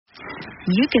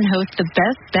you can host the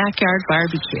best backyard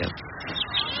barbecue.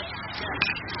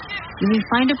 You can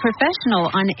find a professional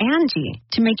on Angie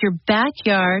to make your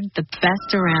backyard the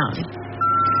best around.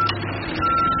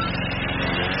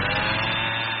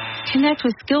 Connect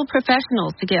with skilled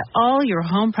professionals to get all your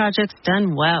home projects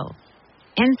done well.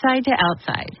 Inside to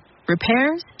outside,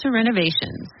 repairs to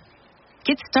renovations.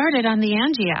 Get started on the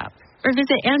Angie app or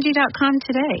visit Angie.com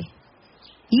today.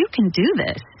 You can do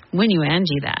this when you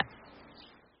Angie that.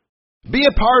 Be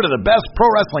a part of the best pro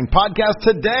wrestling podcast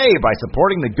today by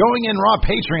supporting the Going In Raw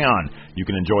Patreon. You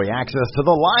can enjoy access to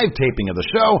the live taping of the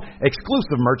show,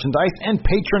 exclusive merchandise, and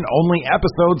patron-only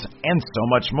episodes, and so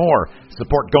much more.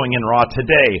 Support Going In Raw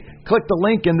today. Click the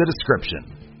link in the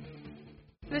description.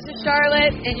 This is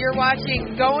Charlotte, and you're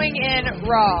watching Going In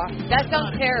Raw. That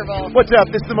sounds terrible. What's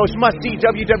up? This is the most must-see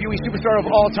WWE superstar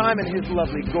of all time and his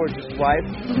lovely, gorgeous wife,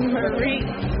 Marie.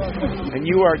 and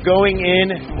you are going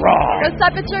in Raw. What's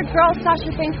up? It's your girl, Sasha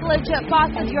Banks, Legit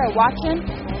Boss, and you are watching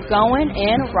Going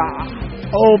In Raw.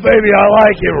 Oh, baby, I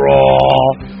like it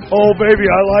raw. Oh,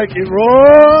 baby, I like it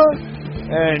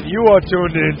raw. And you are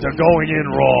tuned in to Going In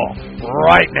Raw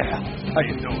right now. How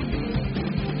you doing?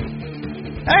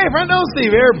 Hey, friendo, Steve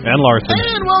here. And Larson.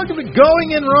 And welcome to Going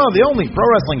In Raw, the only pro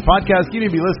wrestling podcast you need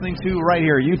to be listening to right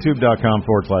here at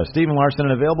youtube.com/Steven Larson,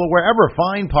 and available wherever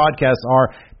fine podcasts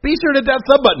are. Be sure to hit that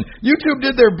sub button. YouTube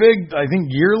did their big, I think,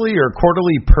 yearly or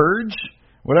quarterly purge,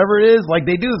 whatever it is. Like,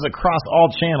 they do this across all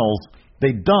channels.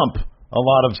 They dump a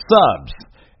lot of subs.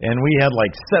 And we had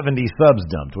like 70 subs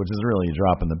dumped, which is really a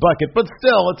drop in the bucket. But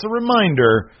still, it's a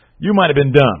reminder you might have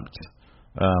been dumped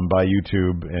by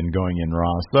YouTube and Going In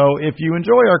Raw. So if you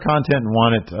enjoy our content and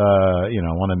want it,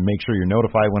 want to make sure you're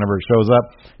notified whenever it shows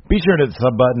up, be sure to hit the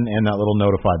sub button and that little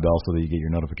notify bell so that you get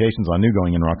your notifications on new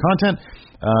Going In Raw content.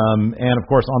 And of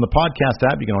course, on the podcast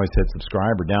app, you can always hit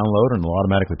subscribe or download, and it'll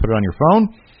automatically put it on your phone.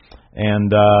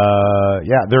 And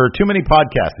there are too many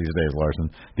podcasts these days, Larson.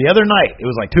 The other night, it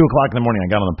was like 2 o'clock in the morning. I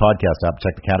got on the podcast app to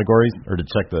check the categories or to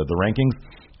check the rankings.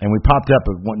 And we popped up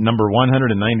at number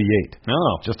 198.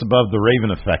 Oh. Just above the Raven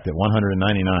Effect at 199.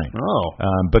 Oh.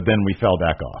 But then we fell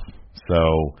back off. So,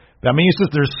 I mean, it's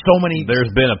just there's so many. There's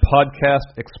been a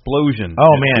podcast explosion.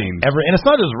 Oh, man. And it's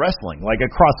not just wrestling. Like,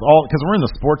 across all, because we're in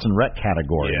the sports and rec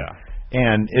category.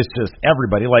 Yeah. And it's just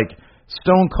everybody. Like,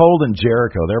 Stone Cold and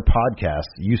Jericho, their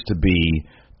podcasts used to be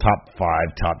top 5,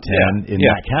 top 10 in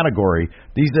that category.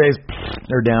 These days,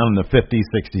 they're down in the 50s,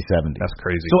 60s, 70s. That's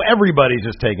crazy. So everybody's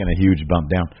just taking a huge bump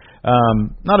down.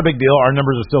 Not a big deal. Our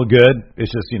numbers are still good.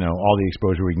 It's just, all the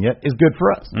exposure we can get is good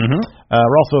for us. Mm-hmm.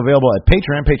 We're also available at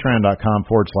Patreon,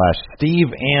 patreon.com/Steve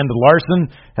and Larson.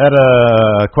 Had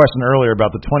a question earlier about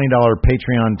the $20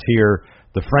 Patreon tier,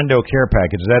 the Friendo Care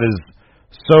Package. That is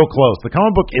so close. The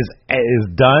comic book is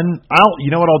done.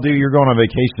 You know what I'll do? You're going on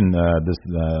vacation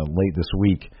late this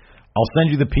week. I'll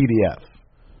send you the PDF.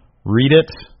 Read it.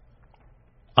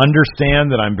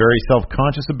 Understand that I'm very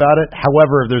self-conscious about it.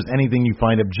 However, if there's anything you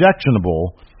find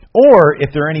objectionable, or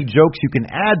if there are any jokes you can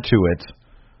add to it,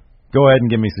 go ahead and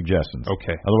give me suggestions.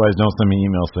 Okay. Otherwise, don't send me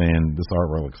emails saying this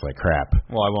artwork looks like crap.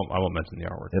 Well, I won't mention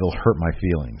the artwork. It'll hurt my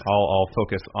feelings. I'll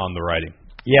focus on the writing.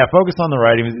 Yeah, focus on the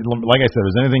writing. Like I said,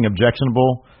 if there's anything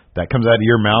objectionable that comes out of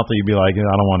your mouth that you'd be like, I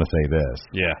don't want to say this.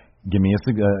 Yeah. Give me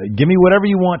whatever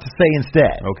you want to say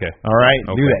instead. Okay. All right?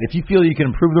 Okay. Do that. If you feel you can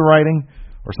improve the writing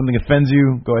or something offends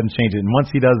you, go ahead and change it. And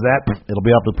once he does that, it'll be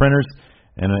off the printers.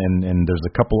 And there's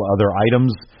a couple other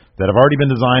items that have already been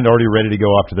designed, already ready to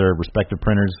go off to their respective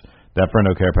printers. That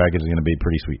Friendo Care Package is going to be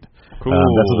pretty sweet. Cool.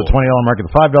 That's at the $20 mark. At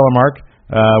the $5 mark,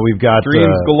 we've got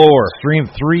streams galore. Stream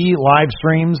 3 live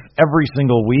streams every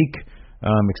single week.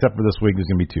 Except for this week,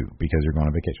 there's going to be 2 because you're going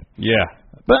on vacation. Yeah.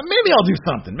 But maybe I'll do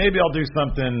something. Maybe I'll do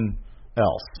something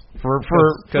else for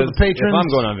the patrons. If I'm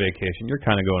going on vacation, you're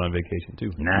kind of going on vacation too.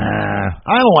 Nah,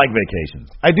 I don't like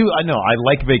vacations. I know I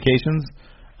like vacations.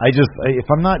 If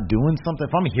I'm not doing something,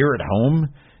 if I'm here at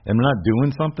home and I'm not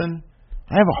doing something,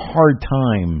 I have a hard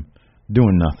time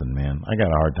doing nothing, man. I got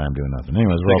a hard time doing nothing.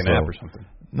 Anyways, take a nap or something.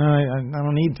 No, I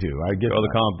don't need to. Go to the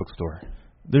comic book store.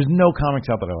 There's no comics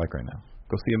out that I like right now.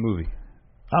 Go see a movie.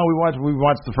 Oh, we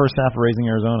watched the first half of Raising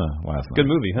Arizona last night.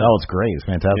 Good movie, huh? Oh, it's great. It's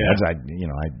fantastic.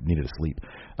 Yeah. I needed to sleep.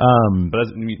 But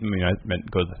I meant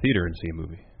go to the theater and see a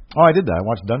movie. Oh, I did that. I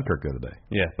watched Dunkirk the other day.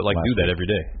 Yeah, but do that every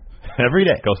day. Every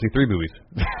day. Go see 3 movies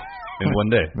in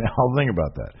one day. I'll think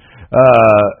about that.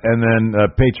 And then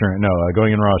Patreon. No,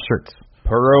 Going In Raw shirts.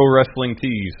 Pro Wrestling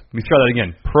Tees. Let me try that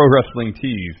again. Pro Wrestling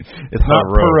Tees. It's not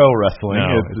pro wrestling.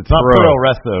 No, it's not pro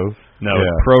resto. No,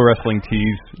 yeah.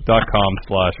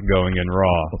 ProWrestlingTees.com/Going In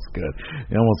Raw. That's good.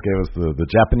 You almost gave us the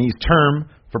Japanese term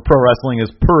for pro wrestling is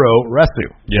puro resu.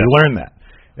 Yeah. You learned that.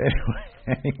 Anyway.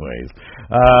 Anyways,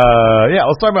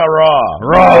 let's talk about Raw.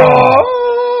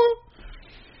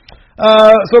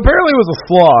 So apparently it was a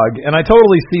slog, and I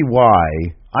totally see why.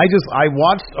 I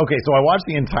watched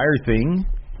the entire thing.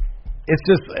 It's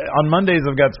just, on Mondays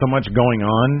I've got so much going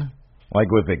on, like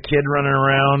with a kid running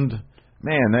around.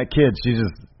 Man, that kid, she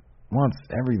just wants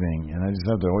everything, and I just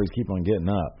have to always keep on getting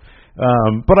up.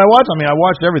 But I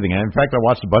watched everything. In fact, I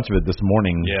watched a bunch of it this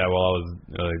morning. Yeah, well, I was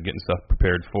getting stuff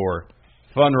prepared for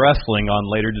Fun Wrestling on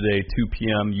later today, 2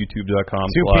 p.m., youtube.com.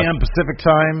 2 p.m. Pacific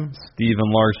time. Steven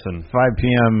Larson. 5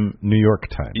 p.m. New York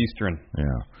time. Eastern.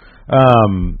 Yeah.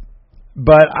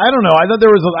 But I don't know. I thought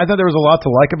there was a lot to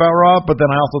like about Raw, but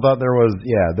then I also thought there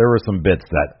were some bits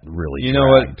that really. You know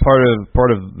what?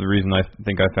 Part of the reason I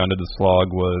think I found it a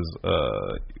slog was,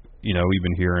 we've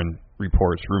been hearing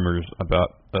reports, rumors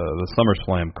about the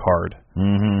SummerSlam card,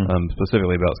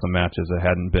 specifically about some matches that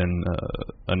hadn't been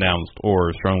announced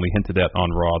or strongly hinted at on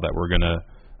Raw that were going to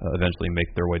eventually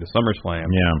make their way to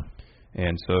SummerSlam. Yeah.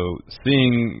 And so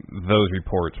seeing those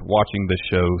reports, watching the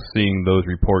show, seeing those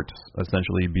reports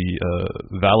essentially be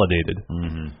validated,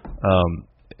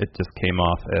 it just came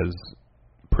off as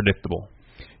predictable.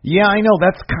 Yeah, I know.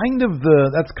 That's kind of.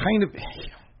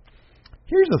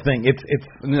 Here's the thing. It's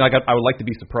like I would like to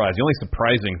be surprised. The only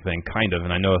surprising thing, kind of,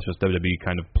 and I know it's just WWE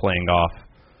kind of playing off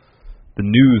the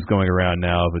news going around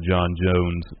now of the John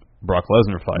Jones Brock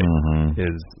Lesnar fight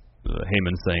is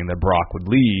Heyman saying that Brock would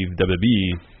leave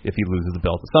WWE if he loses the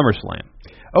belt at SummerSlam.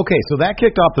 Okay, so that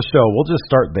kicked off the show. We'll just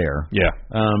start there. Yeah.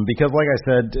 Because, like I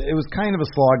said, it was kind of a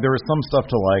slog. There was some stuff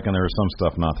to like, and there was some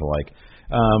stuff not to like.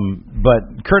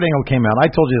 But Kurt Angle came out.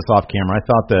 I told you this off camera. I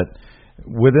thought that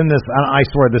within this, I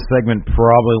swear this segment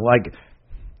probably,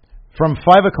 from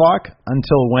 5 o'clock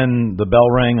until when the bell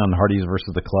rang on Hardy's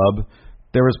versus the Club,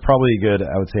 there was probably a good,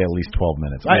 I would say, at least 12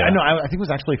 minutes. Yeah. I know. I think it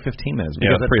was actually 15 minutes.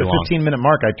 Because at the 15-minute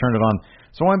mark, I turned it on.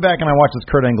 So I went back and I watched this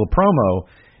Kurt Angle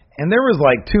promo, and there was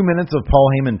 2 minutes of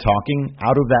Paul Heyman talking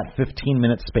out of that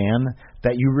 15-minute span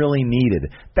that you really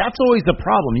needed. That's always the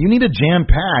problem. You need to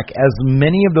jam-pack as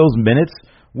many of those minutes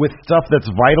with stuff that's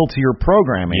vital to your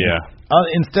programming. Yeah.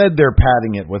 Instead, they're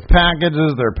padding it with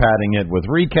packages. They're padding it with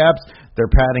recaps. They're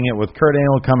padding it with Kurt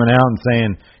Angle coming out and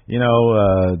saying,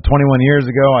 21 years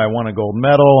ago, I won a gold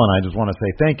medal, and I just want to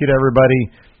say thank you to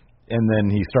everybody. And then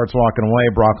he starts walking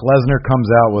away. Brock Lesnar comes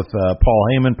out with Paul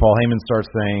Heyman. Paul Heyman starts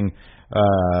saying,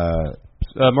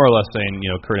 more or less saying,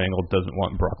 Kurt Angle doesn't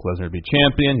want Brock Lesnar to be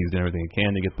champion. He's doing everything he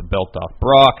can to get the belt off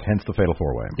Brock. Hence the Fatal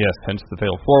 4-Way. Yes, hence the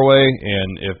Fatal 4-Way.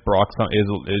 And if Brock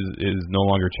is no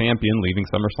longer champion, leaving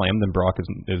SummerSlam, then Brock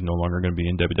is no longer going to be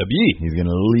in WWE. He's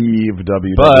going to leave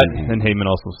WWE. But, and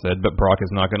Heyman also said, but Brock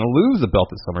is not going to lose the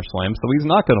belt at SummerSlam, so he's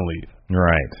not going to leave.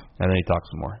 Right. And then he talks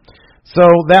some more. So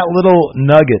that little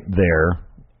nugget there,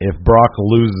 if Brock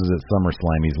loses at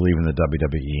SummerSlam, he's leaving the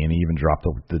WWE, and he even dropped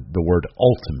the word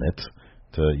ultimate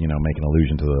to make an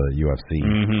allusion to the UFC,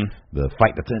 the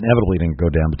fight that's inevitably going to go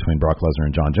down between Brock Lesnar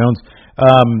and John Jones.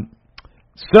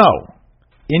 So,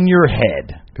 in your head,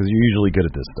 because you're usually good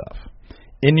at this stuff,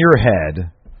 in your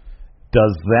head,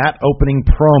 does that opening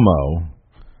promo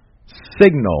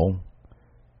signal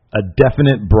a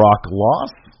definite Brock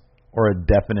loss or a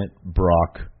definite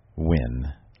Brock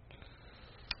win?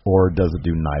 Or does it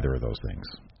do neither of those things?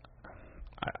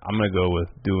 I'm going to go with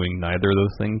doing neither of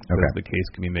those things because the case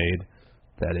can be made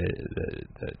that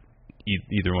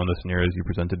either one of the scenarios you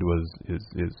presented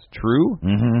is true,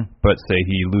 but say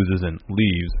he loses and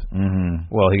leaves,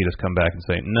 well, he can just come back and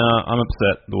say, no, I'm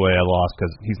upset the way I lost because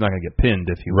he's not going to get pinned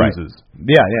if he loses.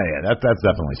 Yeah, that's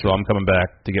definitely true. So I'm coming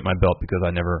back to get my belt because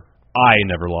I never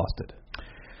lost it.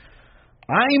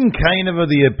 I'm kind of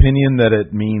the opinion that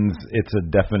it means it's a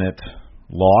definite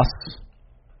loss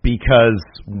because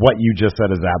what you just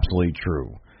said is absolutely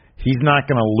true. He's not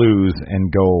going to lose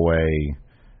and go away.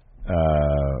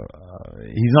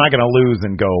 He's not going to lose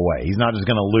and go away. He's not just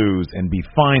going to lose and be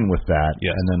fine with that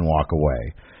and then walk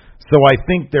away. So I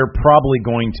think they're probably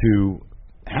going to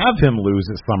have him lose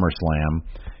at SummerSlam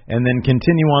and then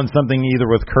continue on something either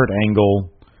with Kurt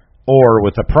Angle or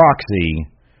with a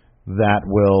proxy that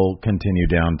will continue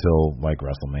down till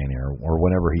WrestleMania or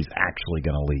whenever he's actually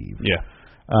going to leave. Yeah.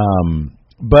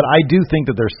 But I do think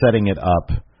that they're setting it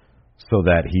up so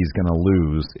that he's going to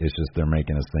lose. It's just they're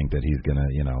making us think that he's going to,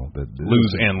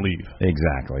 lose and leave.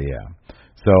 Exactly, yeah.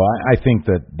 So I think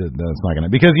that's not going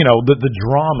to, because the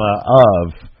drama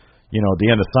of the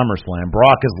end of SummerSlam,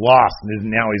 Brock is lost and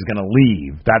now he's going to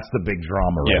leave. That's the big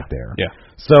drama right there. Yeah.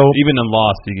 So even in a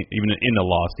loss,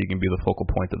 he can be the focal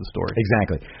point of the story.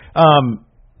 Exactly.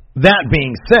 That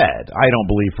being said, I don't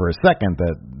believe for a second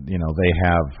that they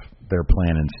have their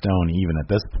plan in stone even at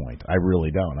this point. I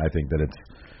really don't. I think that it's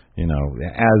You know,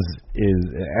 as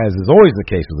is always the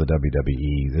case with the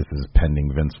WWE, this is pending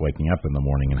Vince waking up in the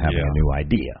morning and having a new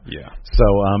idea. Yeah. So,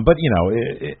 but you know,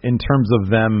 in terms of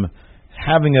them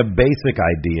having a basic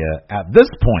idea at this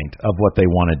point of what they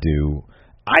want to do,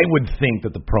 I would think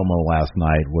that the promo last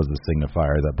night was a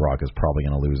signifier that Brock is probably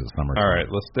going to lose at SummerSlam. All right,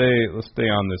 let's stay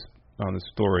on this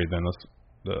story then. Let's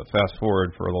fast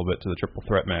forward for a little bit to the triple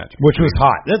threat match, which was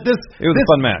hot. It was a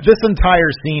fun match. This entire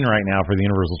scene right now for the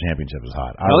Universal Championship is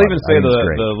hot. I'll even say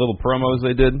the little promos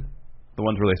they did, the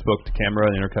ones where they spoke to camera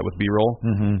and intercut with B-roll.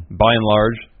 Mm-hmm. By and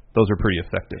large, those are pretty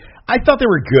effective. I thought they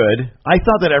were good. I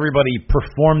thought that everybody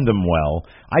performed them well.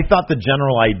 I thought the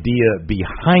general idea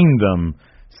behind them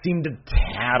seemed a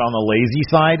tad on the lazy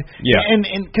side. Yeah. And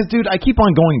because, dude, I keep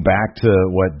on going back to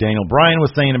what Daniel Bryan was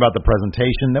saying about the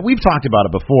presentation, that we've talked about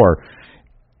it before.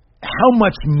 How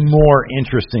much more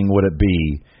interesting would it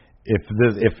be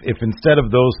if instead of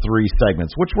those three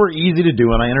segments, which were easy to do,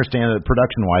 and I understand that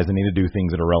production-wise they need to do things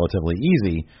that are relatively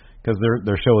easy because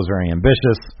their show is very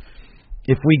ambitious,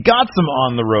 if we got some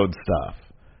on-the-road stuff,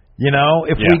 you know,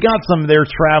 if we got some, they're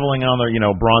traveling on their, you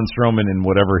know, Braun Strowman in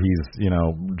whatever he's, you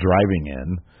know, driving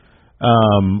in,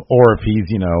 or if he's,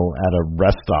 you know, at a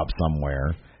rest stop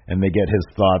somewhere, and they get his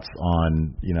thoughts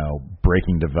on, you know,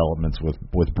 breaking developments with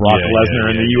Brock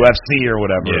Lesnar in the UFC or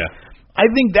whatever. Yeah. I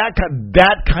think that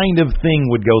kind of thing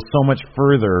would go so much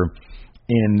further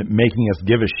in making us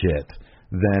give a shit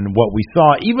than what we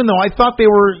saw, even though I thought they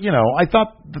were, you know, I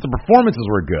thought that the performances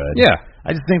were good. Yeah.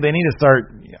 I just think they need to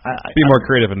start... be more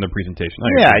creative in their presentation.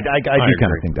 I do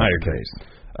kind of think that's the case.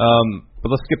 But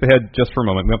let's skip ahead just for a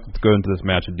moment. We have to go into this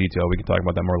match in detail. We can talk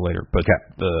about that more later. But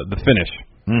the finish,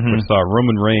 which saw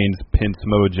Roman Reigns pin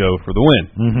Samoa Joe for the win.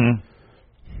 Mm-hmm.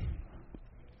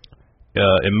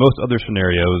 In most other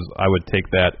scenarios, I would take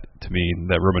that to mean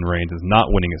that Roman Reigns is not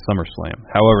winning at SummerSlam.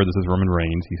 However, this is Roman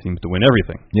Reigns. He seems to win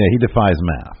everything. Yeah, he defies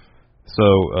math. So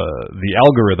the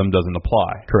algorithm doesn't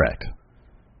apply. Correct.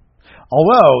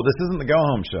 Although this isn't the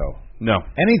go-home show. No.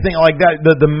 Anything like that,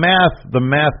 the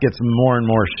math gets more and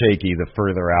more shaky the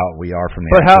further out we are from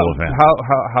the actual event.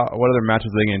 How what other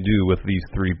matches are they going to do with these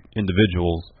three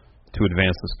individuals to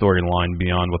advance the storyline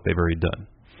beyond what they've already done?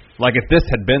 Like if this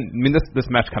had been, I mean, this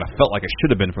match kind of felt like it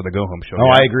should have been for the go-home show. Oh,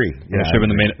 yeah. I agree. Yeah, it should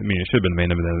have been it should have been the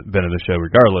main event of the show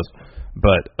regardless.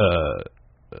 But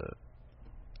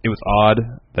it was odd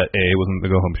that A, it wasn't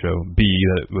the go-home show. B,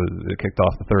 that it kicked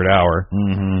off the third hour.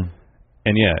 Mm-hmm.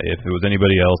 And yeah, if it was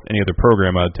anybody else, any other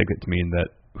program, I would take it to mean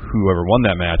that whoever won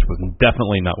that match was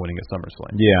definitely not winning at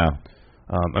SummerSlam. Yeah.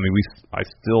 I mean, I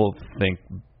still think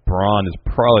Braun is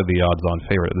probably the odds-on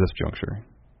favorite at this juncture.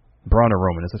 Braun or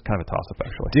Roman, this is kind of a toss-up,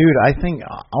 actually. Dude, I think,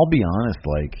 I'll be honest,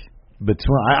 like,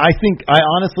 I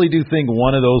honestly do think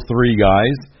one of those three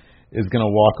guys is going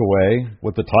to walk away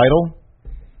with the title.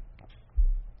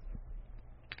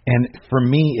 And for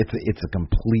me, it's a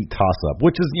complete toss-up,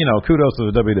 which is, you know, kudos to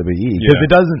the WWE. Because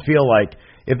it doesn't feel like,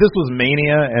 if this was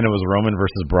Mania and it was Roman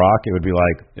versus Brock, it would be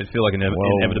like, it'd feel like an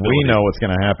inevitability. We know what's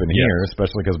going to happen here,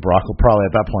 especially because Brock will probably,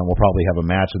 at that point, will probably have a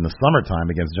match in the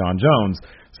summertime against John Jones.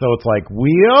 So it's like,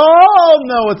 we all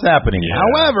know what's happening. Yeah.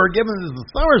 However, given this is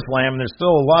SummerSlam, and there's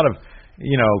still a lot of,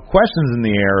 you know, questions in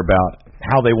the air about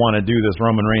how they want to do this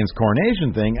Roman Reigns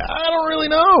coronation thing, I don't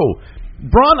really know.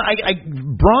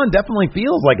 Braun definitely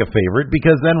feels like a favorite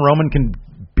because then Roman can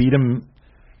beat him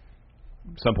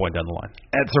some point down the line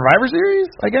at Survivor Series,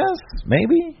 I guess,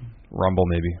 maybe Rumble,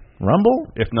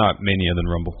 if not Mania, then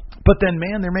Rumble. But then,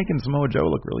 man, they're making Samoa Joe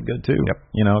look really good too. Yep.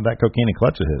 You know, that cocaine and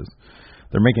clutch of his,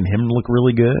 they're making him look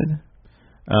really good.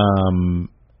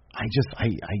 I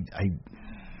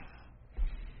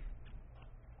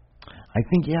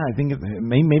think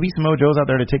maybe Samoa Joe's out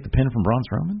there to take the pin from Braun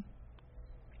Strowman.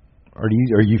 Or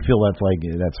you feel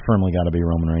that's firmly got to be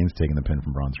Roman Reigns taking the pin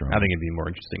from Braun Strowman? I think it'd be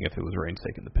more interesting if it was Reigns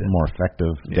taking the pin. More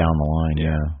effective down the line,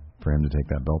 for him to take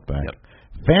that belt back. Yep.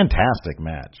 Fantastic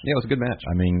match. Yeah, it was a good match.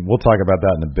 I mean, we'll talk about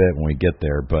that in a bit when we get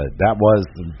there, but that was,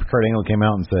 Kurt Angle came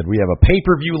out and said, we have a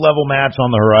pay-per-view level match on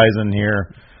the horizon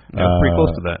here. Yeah, pretty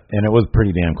close to that. And it was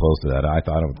pretty damn close to that. I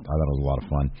thought it was a lot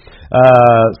of fun.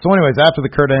 So anyways, after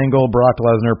the Kurt Angle, Brock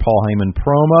Lesnar, Paul Heyman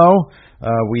promo,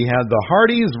 we had the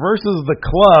Hardys versus the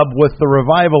Club with the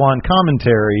Revival on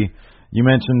commentary. You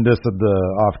mentioned this at the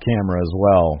off-camera as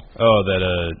well. Oh, that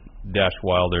Dash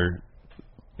Wilder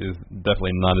is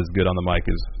definitely not as good on the mic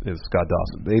as Scott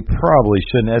Dawson. They probably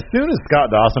shouldn't. As soon as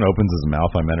Scott Dawson opens his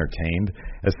mouth, I'm entertained.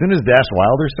 As soon as Dash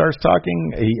Wilder starts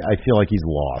talking, I feel like he's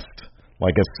lost.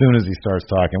 Like, as soon as he starts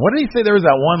talking. What did he say? There was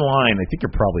that one line. I think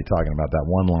you're probably talking about that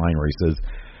one line where he says,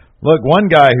 look, one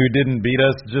guy who didn't beat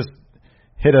us just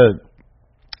hit a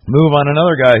move on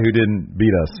another guy who didn't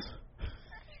beat us.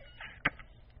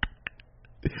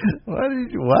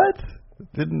 What?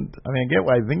 I think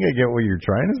I get what you're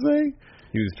trying to say.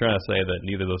 He was trying to say that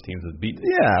neither of those teams had beaten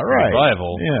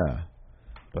Revival. Yeah.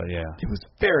 But yeah. It was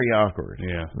very awkward.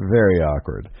 Yeah. Very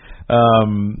awkward.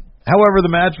 However, the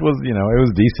match was, it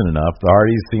was decent enough. The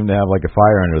Hardys seemed to have like a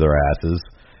fire under their asses,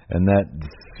 and that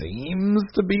seems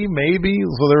to be maybe.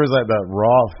 So there was that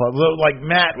Raw, like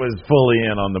Matt was fully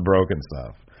in on the broken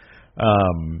stuff,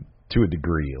 to a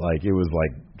degree. Like it was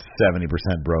like 70%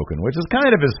 broken, which is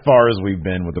kind of as far as we've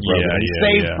been with the broken.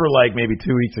 Save for like maybe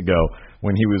 2 weeks ago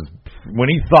when he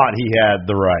thought he had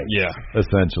the right. Yeah.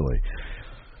 Essentially.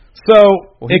 So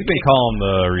they call them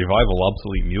the Revival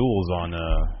obsolete mules on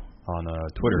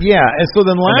Twitter. Yeah, and so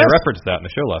then they referenced that in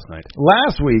the show last night.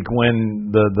 Last week when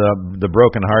the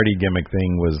Broken Hardy gimmick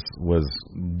thing was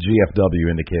GFW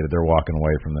indicated they're walking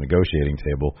away from the negotiating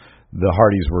table. The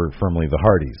Hardys were firmly the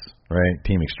Hardys, right?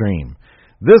 Team Extreme.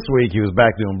 This week he was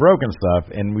back doing broken stuff,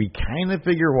 and we kind of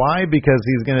figure why, because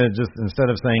he's going to just, instead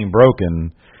of saying broken,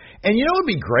 and it would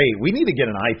be great, we need to get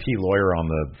an IP lawyer on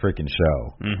the freaking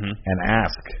show and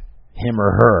ask him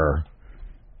or her,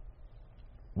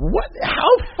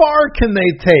 how far can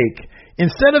they take,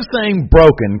 instead of saying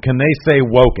broken, can they say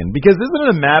woken? Because isn't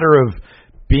it a matter of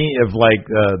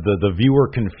the viewer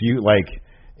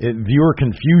viewer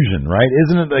confusion, right?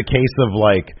 Isn't it a case of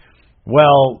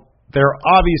they're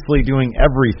obviously doing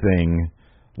everything,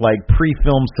 like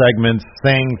pre-film segments,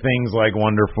 saying things like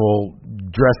wonderful,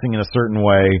 dressing in a certain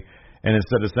way, and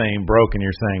instead of saying broken,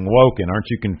 you're saying woken. Aren't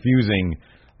you confusing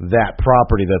that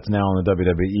property that's now on the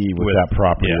WWE with that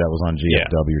property that was on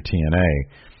GFW or TNA?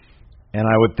 And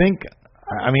I would think,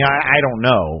 I don't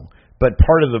know, but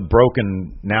part of the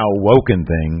broken, now woken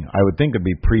thing, I would think would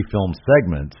be pre-film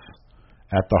segments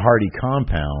at the Hardy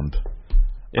compound.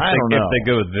 If they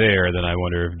go there, then I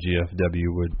wonder if GFW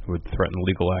would threaten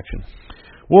legal action.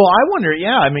 Well, I wonder.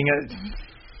 Yeah,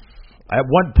 at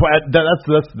what point? That's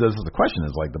the question.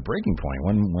 Is like the breaking point.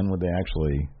 When would they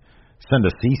actually send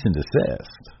a cease and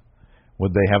desist?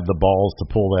 Would they have the balls to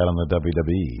pull that on the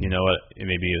WWE? You know what?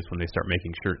 Maybe it's when they start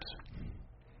making shirts.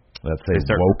 That say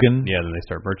woken. Yeah, then they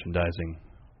start merchandising.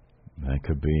 That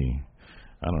could be.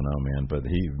 I don't know, man. But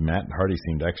Matt Hardy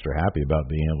seemed extra happy about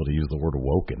being able to use the word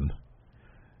woken.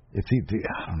 I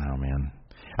don't know, man.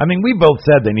 We both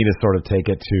said they need to sort of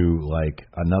take it to like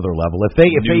another level. If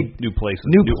they new places,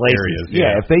 areas,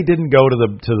 if they didn't go to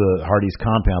the Hardy's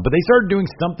compound, but they started doing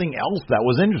something else that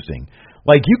was interesting.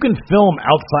 Like you can film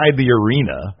outside the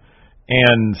arena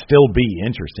and still be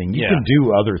interesting. You can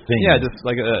do other things. Yeah, just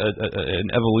like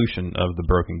an evolution of the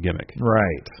broken gimmick.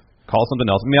 Right. Call something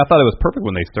else. I thought it was perfect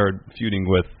when they started feuding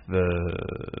with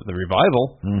the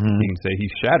Revival. Mm-hmm. You can say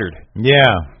he's shattered.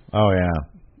 Yeah. Oh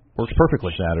yeah. Works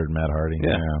perfectly. Shattered Matt Hardy.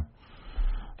 Yeah.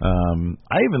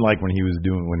 I even like when he was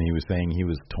saying he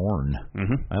was torn.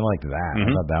 Mm-hmm. I liked that. I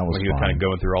thought that was when he was kind of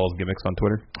going through all his gimmicks on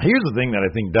Twitter. Here's the thing that I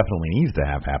think definitely needs to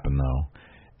have happen though.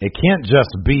 It can't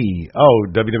just be,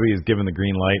 WWE has given the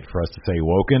green light for us to say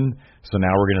woken, so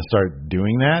now we're going to start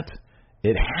doing that.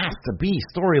 It has to be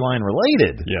storyline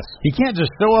related. Yes. He can't just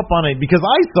show up on it, because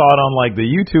I saw it on like the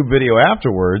YouTube video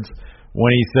afterwards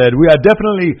when he said, "We are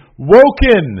definitely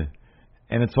woken."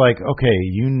 And it's like, okay,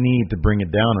 you need to bring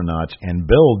it down a notch and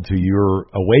build to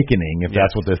your awakening if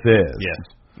that's what this is. Yes,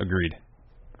 agreed.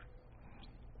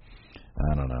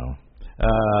 I don't know.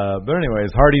 But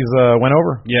anyways, Hardy's went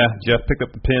over. Yeah, Jeff picked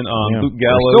up the pin on Luke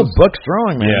Gallows. Still booked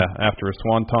strong, man. Yeah, after a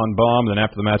swanton bomb, then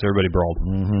after the match, everybody brawled.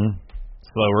 Mm-hmm.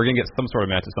 So we're going to get some sort of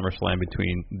match at SummerSlam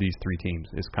between these three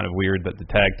teams. It's kind of weird that the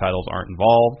tag titles aren't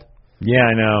involved. Yeah,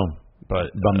 I know.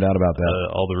 But bummed out about that.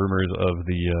 All the rumors of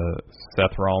the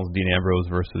Seth Rollins, Dean Ambrose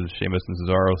versus Sheamus and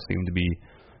Cesaro seem to be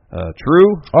true.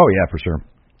 Oh yeah, for sure.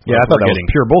 Yeah, I thought that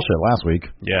was pure bullshit last week.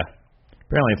 Yeah.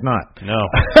 Apparently it's not. No.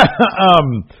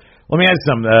 Let me ask you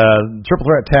something. Triple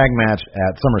threat tag match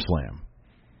at SummerSlam.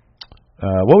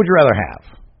 What would you rather have?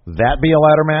 That be a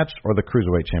ladder match, or the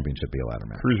Cruiserweight Championship be a ladder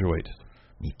match? Cruiserweight.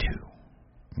 Me too.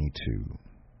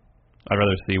 I'd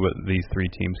rather see what these three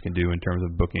teams can do in terms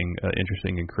of booking an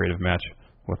interesting and creative match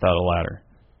without a ladder.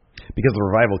 Because the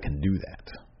Revival can do that.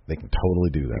 They can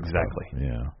totally do that. Exactly.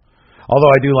 Yeah.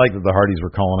 Although I do like that the Hardys were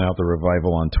calling out the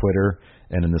Revival on Twitter,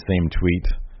 and in the same tweet.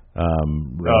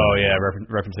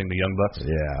 Referencing the Young Bucks.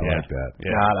 Yeah, I like that.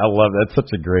 Yeah. God, I love that. It's such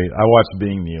a great. I watched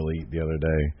Being the Elite the other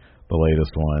day, the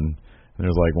latest one. And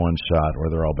there's like one shot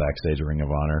where they're all backstage at Ring of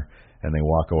Honor, and they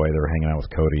walk away. They were hanging out with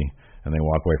Cody. And they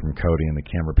walk away from Cody, and the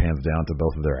camera pans down to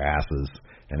both of their asses,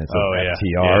 and it says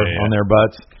FTR on their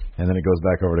butts. And then it goes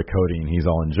back over to Cody, and he's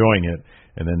all enjoying it.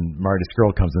 And then Marty Scurll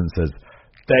comes in and says,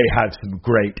 "They have some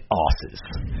great asses."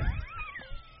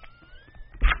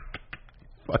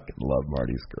 fucking love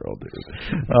Marty Scurll, dude.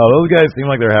 Those guys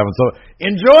seem like they're having so.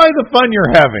 Enjoy the fun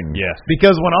you're having. Yes.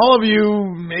 Because when all of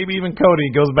you, maybe even Cody,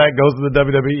 goes to the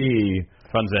WWE,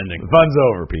 fun's ending. Fun's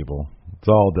over, people. It's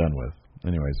all done with.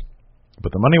 Anyways. But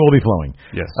the money will be flowing.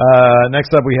 Yes. Next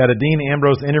up, we had a Dean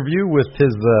Ambrose interview with his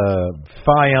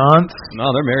fiance. No,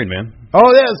 they're married, man.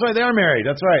 Oh, yeah, that's right. They are married.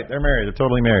 That's right. They're married. They're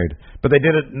totally married. But they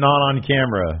did it not on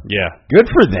camera. Yeah. Good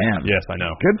for them. Yes, I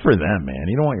know. Good for them, man.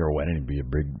 You don't want your wedding to be a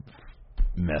big,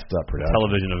 messed up production.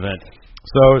 Television event.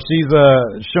 So she's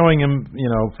showing him,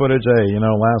 footage. Hey,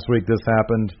 last week this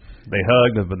happened. They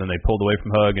hugged, but then they pulled away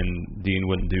from hug, and Dean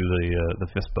wouldn't do the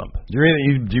fist bump. Do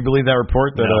you believe that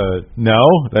report? That no.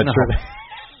 That's no. true.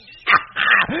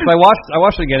 So I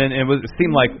watched it again, and it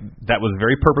seemed like that was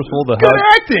very purposeful. The good hug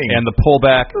acting and the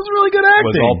pullback. It was really good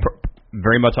acting. Was all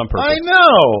very much on purpose. I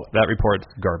know. That report's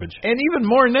garbage. And even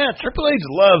more than that, Triple H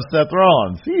loves Seth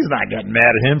Rollins. He's not getting mad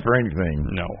at him for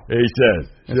anything. No. He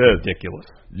says, ridiculous.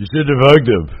 You should have hugged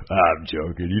him. I'm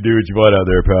joking. You do what you want out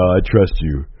there, pal. I trust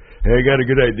you. Hey, I got a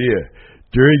good idea.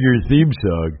 During your theme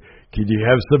song, can you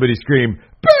have somebody scream,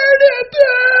 "Burn it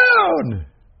down"?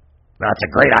 That's a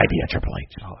great idea, Triple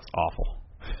H. Oh, it's awful.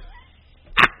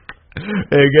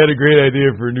 Hey, I got a great idea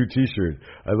for a new T-shirt.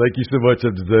 I like you so much,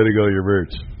 I'm designing all your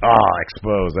merch.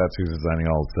 Expose. That's who's designing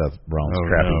all Seth Rollins'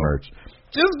 crappy merch.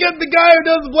 Just get the guy who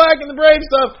does the Black and the Brave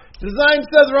stuff. Design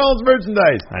Seth Rollins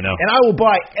merchandise. I know. And I will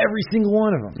buy every single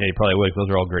one of them. Yeah, you probably would. Those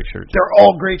are all great shirts. They're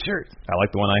all great shirts. I like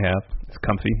the one I have. It's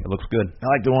comfy. It looks good. I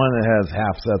like the one that has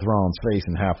half Seth Rollins' face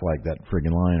and half like that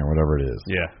friggin' line or whatever it is.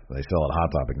 Yeah. They sell at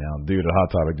Hot Topic now. Dude at Hot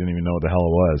Topic didn't even know what the hell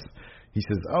it was. He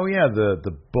says, "Oh yeah,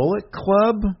 the Bullet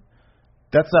Club.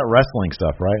 That's that wrestling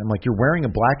stuff, right?" I'm like, "You're wearing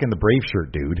a Black and the Brave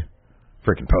shirt, dude.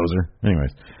 Frickin' poser."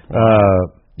 Anyways,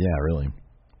 yeah, really.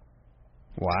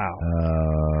 Wow.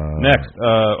 Next,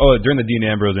 during the Dean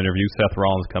Ambrose interview, Seth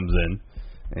Rollins comes in,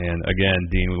 and again,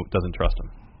 Dean doesn't trust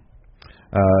him.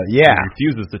 Yeah. He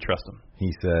refuses to trust him.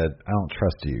 He said, "I don't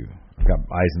trust you. I've got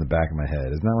eyes in the back of my head."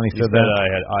 Isn't that when he said that? I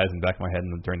had eyes in the back of my head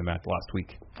during the match last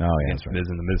week. Oh, yeah, that's right. Miz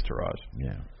and the Miz Taraj.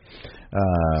 Yeah.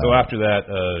 So after that,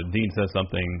 Dean says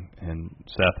something, and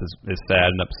Seth is sad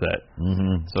and upset.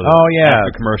 Mm-hmm. So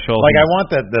after commercial, like I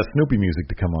want the Snoopy music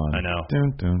to come on. I know.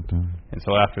 Dun, dun, dun. And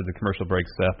so after the commercial break,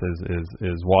 Seth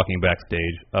is walking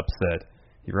backstage, upset.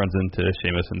 He runs into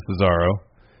Sheamus and Cesaro.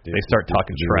 They start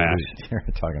talking trash. They're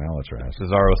talking hella trash.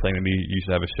 Cesaro was saying to me, "You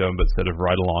should have a show, but instead of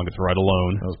Ride Along, it's Ride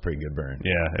Alone." That was a pretty good burn.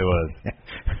 Yeah, it was.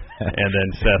 And then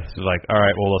Seth was like, "All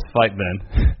right, well, let's fight then."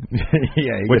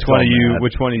 Yeah. Which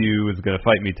one of you is going to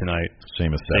fight me tonight?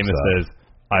 Sheamus says,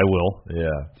 "I will."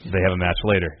 Yeah. They have a match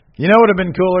later. You know what would have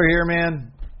been cooler here, man?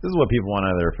 This is what people want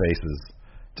out of their faces.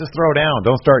 Just throw down.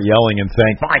 Don't start yelling and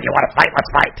saying, "Fine, you want to fight?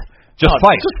 Let's fight." Just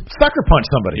fight. Just sucker punch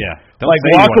somebody. Yeah. Like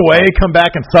walk away, come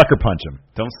back, and sucker punch him.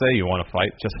 Don't say you want to fight.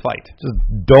 Just fight. Just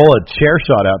dole a chair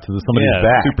shot out to somebody's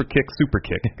back. Super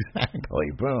kick. Exactly.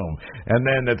 Boom. And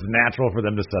then it's natural for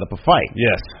them to set up a fight.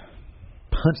 Yes.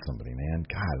 Punch somebody, man.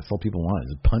 God, that's all people want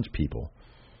is to punch people.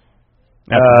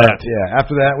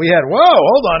 After that, we had,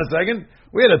 hold on a second.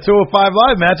 We had a 205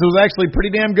 Live match. It was actually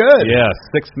pretty damn good. Yeah,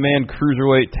 6-man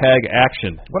cruiserweight tag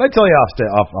action. What'd I tell you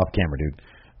off camera, dude?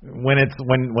 When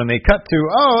they cut to,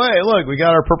 hey, look, we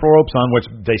got our purple ropes on, which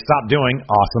they stopped doing.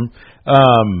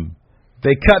 Awesome.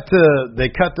 They cut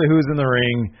to who's in the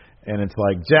ring, and it's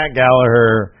like Jack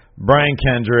Gallagher, Brian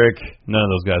Kendrick. None of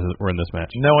those guys were in this match.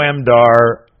 Noam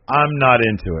Dar. I'm not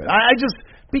into it. I just,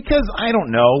 because I don't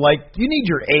know, like, you need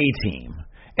your A team.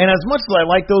 And as much as I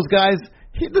like those guys,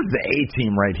 this is the A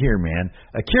team right here, man.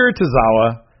 Akira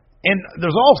Tozawa. And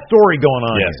there's all story going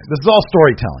on here. This is all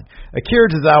storytelling. Akira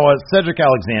Tozawa, Cedric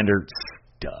Alexander,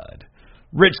 stud.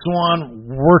 Rich Swann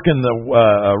rocking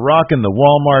the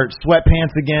Walmart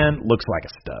sweatpants again, looks like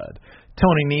a stud.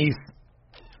 Tony Nese,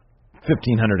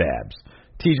 1,500 abs.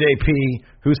 TJP,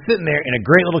 who's sitting there in a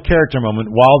great little character moment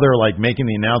while they're like making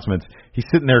the announcements. He's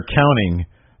sitting there counting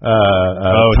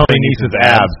Tony Nese's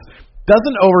abs.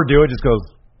 Doesn't overdo it, just goes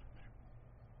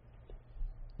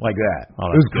like that.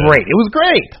 It was great. It was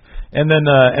great. And then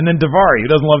Daivari, who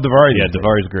doesn't love Daivari? Yeah,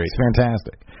 Daivari's great. It's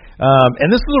fantastic.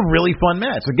 And this was a really fun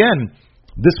match. Again,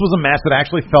 this was a match that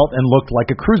actually felt and looked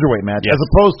like a cruiserweight match, as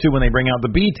opposed to when they bring out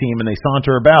the B team and they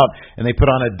saunter about and they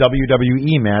put on a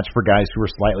WWE match for guys who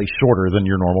are slightly shorter than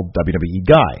your normal WWE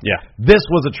guy. Yeah. This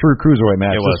was a true cruiserweight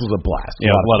match. This was a blast.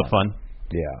 Yeah, a lot of fun.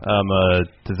 Yeah.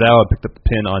 Tozawa picked up the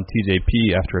pin on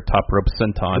TJP after a top rope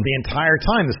senton. But the entire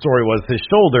time the story was his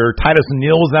shoulder. Titus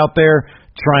O'Neil was out there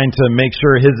trying to make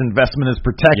sure his investment is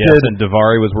protected. Yes, and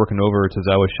Daivari was working over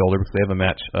Tozawa's shoulder because they have a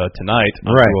match tonight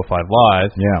on 205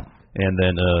 Live. Yeah. And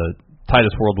then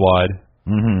Titus Worldwide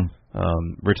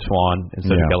Rich Swann and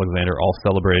Cedric Alexander all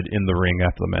celebrated in the ring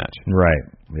after the match. Right.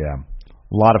 Yeah.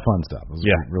 A lot of fun stuff. It was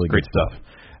really great good stuff.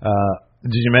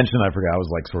 Did you mention? I forgot. I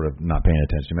was like sort of not paying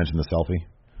attention. You mentioned the selfie.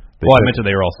 I mentioned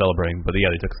they were all celebrating, but they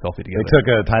took a selfie together. They took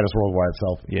a Titus Worldwide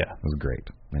selfie. Yeah, it was great.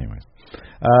 Anyways,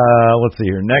 let's see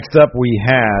here. Next up, we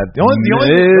had the only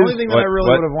thing that I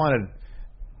really would have wanted.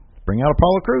 Bring out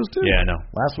Apollo Crews too. Yeah, I know.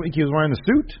 Last week he was wearing the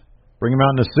suit. Bring him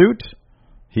out in a suit.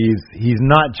 He's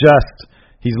not just.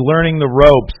 He's learning the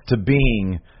ropes to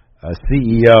being a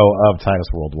CEO of Titus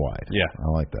Worldwide. Yeah. I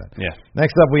like that. Yeah.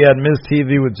 Next up, we had Miz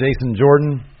TV with Jason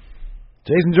Jordan.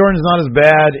 Jason Jordan's not as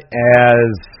bad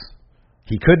as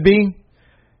he could be.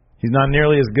 He's not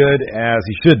nearly as good as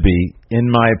he should be, in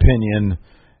my opinion.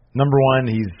 Number one,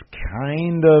 he's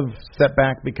kind of set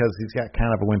back because he's got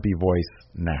kind of a wimpy voice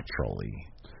naturally.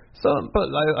 But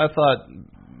I thought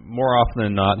more often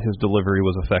than not his delivery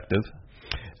was effective.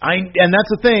 And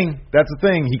that's the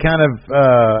thing. He kind of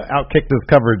outkicked his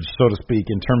coverage, so to speak,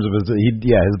 in terms of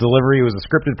his delivery was a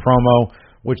scripted promo,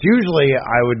 which usually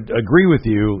I would agree with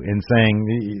you in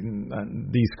saying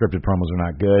these scripted promos are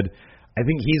not good. I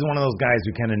think he's one of those guys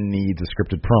who kind of needs a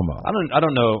scripted promo. I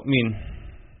don't know. I mean,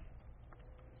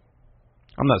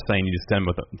 I'm not saying you just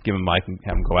give him a mic and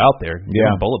have him go out there, give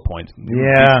him bullet points,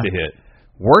 to hit,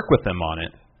 work with them on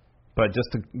it, but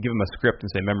just to give him a script and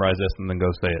say memorize this and then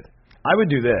go say it. I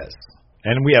would do this,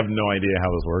 and we have no idea how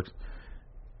this works.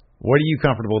 What are you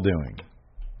comfortable doing?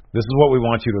 This is what we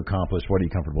want you to accomplish. What are you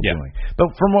comfortable doing?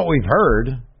 But from what we've heard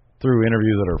through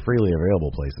interviews that are freely available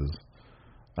places,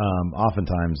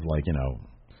 oftentimes,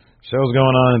 show's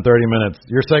going on in 30 minutes.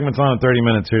 Your segment's on in 30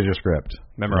 minutes. Here's your script.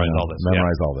 Memorize all this.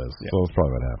 Memorize all this. Yeah. So that's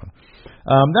probably what happened.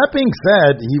 That being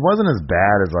said, he wasn't as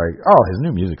bad as his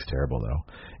new music's terrible, though.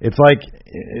 It's like,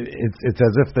 it's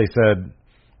as if they said,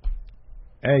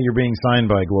 hey, you're being signed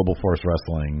by Global Force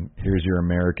Wrestling. Here's your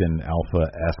American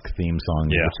Alpha-esque theme song,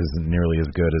 which isn't nearly as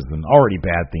good as an already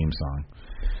bad theme song.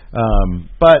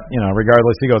 But,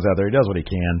 regardless, he goes out there. He does what he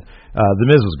can. The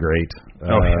Miz was great.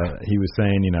 He was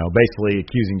saying, basically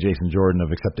accusing Jason Jordan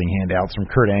of accepting handouts from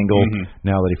Kurt Angle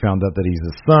now that he found out that he's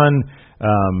his son.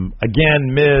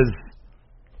 Again, Miz,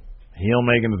 heel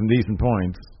making some decent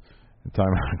points.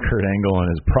 Talking about Kurt Angle and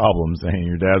his problems, saying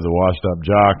your dad's a washed-up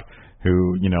jock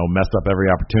who, messed up every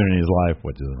opportunity in his life,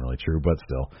 which isn't really true, but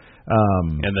still.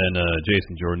 And then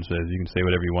Jason Jordan says, you can say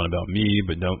whatever you want about me,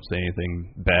 but don't say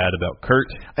anything bad about Kurt.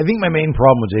 I think my main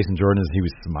problem with Jason Jordan is he was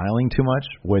smiling too much,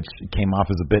 which came off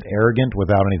as a bit arrogant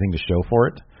without anything to show for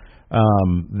it.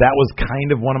 That was kind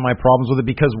of one of my problems with it,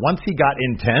 because once he got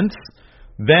intense,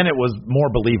 then it was more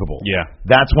believable. Yeah.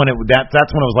 That's when it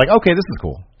was like, okay, this is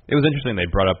cool. It was interesting they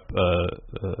brought up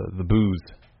the booze.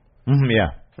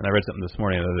 Yeah. And I read something this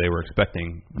morning that they were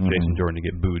expecting Jason Jordan to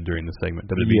get booed during the segment.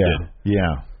 WWE did.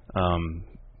 Yeah.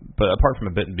 But apart from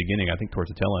a bit in the beginning, I think towards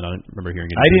the tail end, I don't remember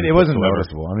hearing it. It wasn't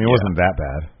noticeable. I mean, it wasn't that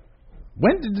bad.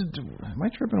 When am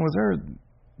I tripping? Was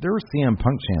there were CM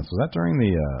Punk chants? Was that during the?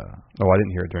 I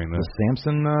didn't hear it during the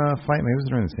Samson fight. Maybe it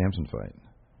was during the Samson fight.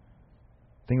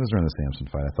 I think it was during the Samson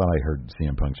fight. I thought I heard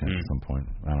CM Punk chants at some point.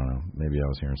 I don't know. Maybe I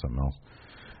was hearing something else.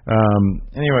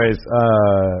 Anyways,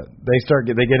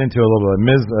 they get into a little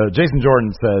bit. Jason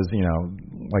Jordan says,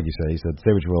 like you said, he said,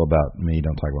 say what you will about me,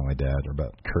 don't talk about my dad or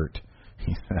about Kurt,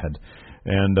 he said.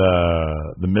 And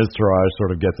the Miztourage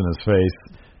sort of gets in his face.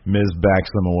 Miz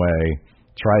backs them away,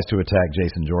 tries to attack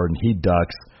Jason Jordan. He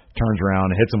ducks, turns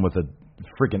around, hits him with a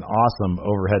freaking awesome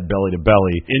overhead belly to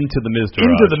belly into the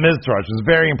Miztourage. It was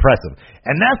very impressive.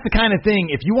 And that's the kind of thing,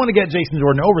 if you want to get Jason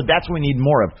Jordan over, that's what we need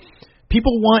more of.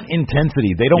 People want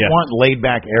intensity. They don't want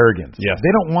laid-back arrogance. Yes.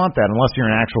 They don't want that unless you're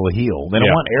an actual heel. They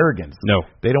don't want arrogance. No.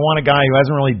 They don't want a guy who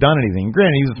hasn't really done anything.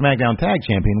 Granted, he was a SmackDown Tag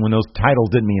Champion when those titles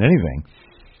didn't mean anything.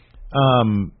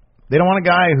 They don't want a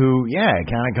guy who,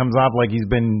 kind of comes off like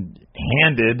he's been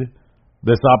handed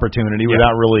this opportunity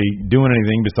without really doing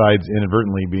anything besides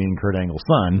inadvertently being Kurt Angle's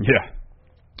son. Yeah.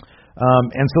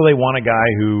 And so they want a guy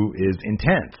who is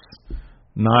intense,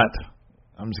 not,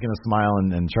 I'm just going to smile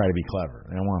and try to be clever.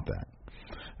 They don't want that.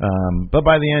 But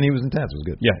by the end, he was intense. It was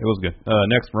good. Yeah, it was good.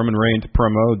 Next, Roman Reigns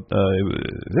promo.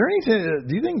 Is there any?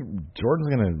 Do you think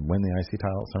Jordan's going to win the IC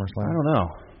title at SummerSlam? I don't know.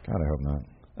 God, I hope not.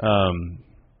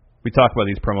 We talked about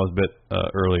these promos a bit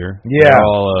earlier. Yeah. They're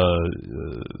all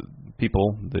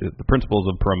people, the principles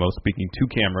of promo, speaking to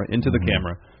camera, into the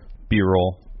camera,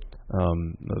 B-roll,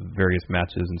 various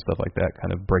matches and stuff like that,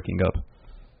 kind of breaking up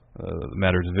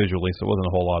matters visually. So it wasn't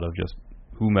a whole lot of just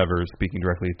whomever speaking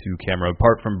directly to camera,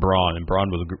 apart from Braun, and Braun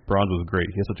was great.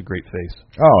 He has such a great face.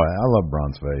 Oh, I love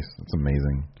Braun's face. It's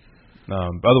amazing.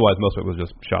 Otherwise, most of it was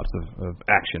just shots of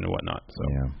action and whatnot. So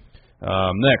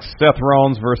yeah. Next, Seth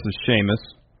Rollins versus Sheamus.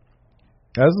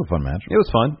 That was a fun match. It was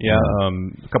fun. Yeah.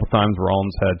 A couple times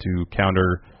Rollins had to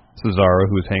counter Cesaro,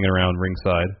 who was hanging around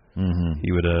ringside. Mm-hmm.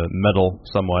 He would meddle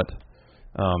somewhat.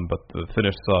 But the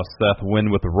finish saw Seth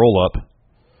win with the roll-up.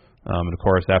 And, of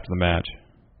course, after the match,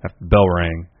 after the bell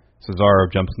rang,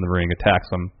 Cesaro jumps in the ring, attacks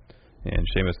him, and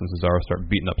Sheamus and Cesaro start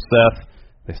beating up Seth.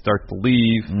 They start to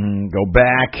leave. Go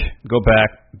back,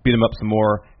 beat him up some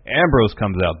more. Ambrose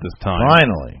comes out this time.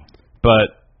 Finally.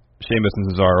 But Sheamus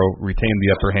and Cesaro retain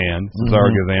the upper hand. Cesaro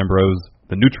gives Ambrose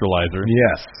the neutralizer.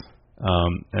 Yes.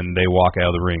 And they walk out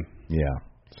of the ring. Yeah.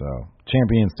 So,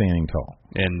 champion standing tall.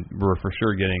 And we're for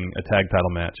sure getting a tag title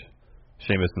match.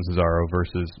 Sheamus and Cesaro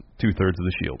versus 2/3 of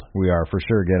the Shield. We are for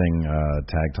sure getting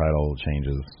tag title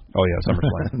changes. Oh, yeah,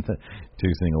 SummerSlam. The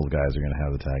 2 singles guys are going to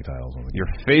have the tag titles. Your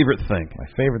favorite thing. My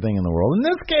favorite thing in the world. In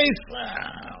this case,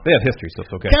 they have history, so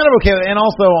it's okay. Kind of okay. And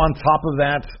also, on top of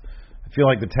that, I feel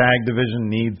like the tag division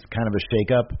needs kind of a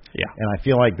shake-up. Yeah. And I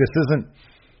feel like this isn't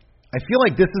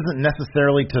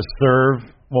necessarily to serve.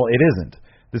 Well, it isn't.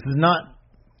 This is not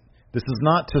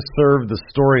to serve the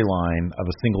storyline of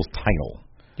a singles title.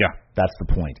 Yeah, that's the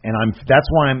point, and that's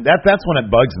when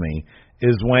it bugs me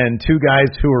is when 2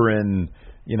 guys who are in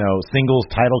singles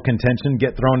title contention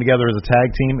get thrown together as a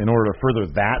tag team in order to further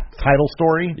that title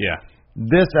story. Yeah,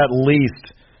 this at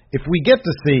least, if we get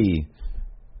to see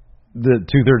the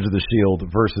 2/3 of the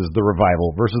Shield versus the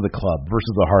Revival versus the Club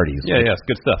versus the Hardys, yeah, it's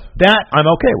good stuff. That I'm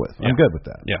okay with. Yeah. I'm good with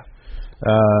that. Yeah.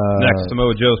 Next,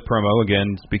 Samoa Joe's promo again,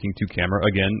 speaking to camera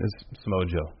again, is Samoa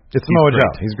Joe. It's Samoa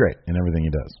Joe. He's great in everything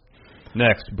he does.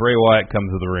 Next, Bray Wyatt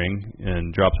comes to the ring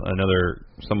and drops another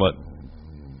somewhat,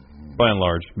 by and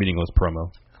large, meaningless promo.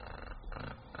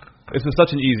 This is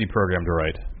such an easy program to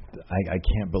write. I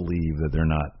can't believe that they're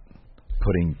not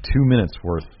putting 2 minutes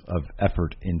worth of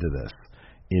effort into this.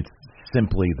 It's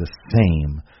simply the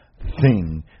same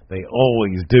thing they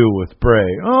always do with Bray.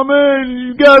 Oh, man,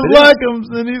 you guys like him,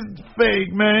 and he's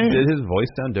fake, man. Did his voice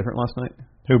sound different last night?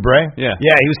 Who, Bray? Yeah.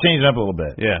 Yeah, he was changing up a little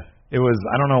bit. Yeah. It was,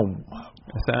 I don't know.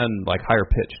 It sounded like higher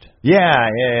pitched.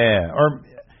 Yeah. Or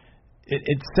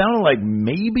it sounded like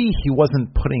maybe he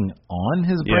wasn't putting on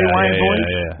his Bray Wyatt voice.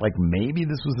 Yeah. Like maybe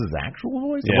this was his actual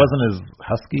voice. Yeah. It wasn't as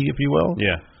husky, if you will.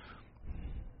 Yeah.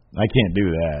 I can't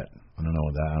do that. I don't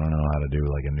know how to do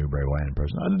like a new Bray Wyatt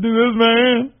impression. How to do this,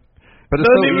 man? But it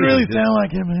doesn't even really sound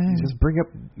like him, man. Just bring up.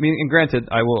 I mean, and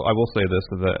granted, I will say this,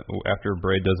 that after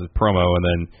Bray does his promo, and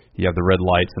then you have the red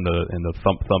lights and the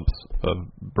thumps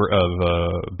of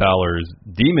Balor's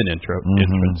demon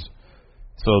entrance.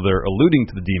 So they're alluding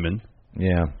to the demon.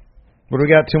 Yeah. What do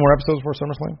we got? 2 more episodes for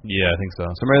SummerSlam? Yeah, I think so.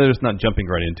 So maybe they're just not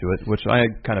jumping right into it, which I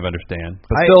kind of understand.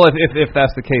 But still, if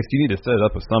that's the case, you need to set it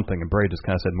up with something. And Bray just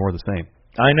kind of said more of the same.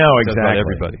 I know, exactly. About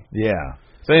everybody. Yeah.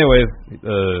 So anyways,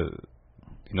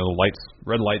 the lights,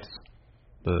 red lights,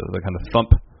 the kind of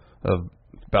thump of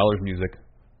Balor's music.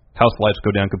 House lights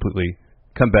go down completely.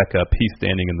 Come back up. He's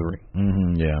standing in the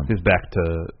ring. Yeah. His back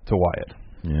to Wyatt.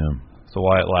 Yeah. So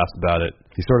Wyatt laughs about it.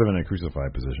 He's sort of in a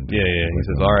crucified position. Yeah. He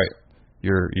says, "All right,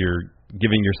 you're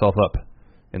giving yourself up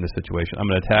in this situation. I'm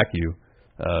going to attack you."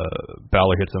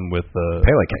 Balor hits him with a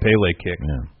Pele kick.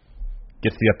 Yeah.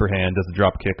 Gets the upper hand, does a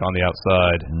drop kick on the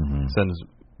outside, sends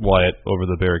Wyatt over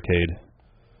the barricade.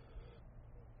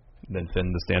 Then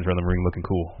Finn stands around the ring looking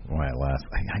cool. Wyatt laughs.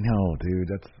 I know, dude.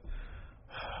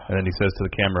 And then he says to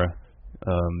the camera,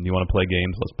 "You want to play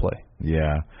games? Let's play."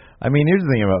 Yeah. I mean, here's the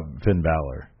thing about Finn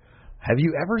Balor. Have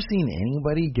you ever seen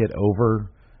anybody get over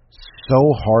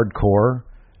so hardcore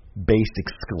based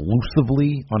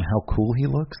exclusively on how cool he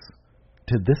looks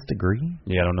to this degree?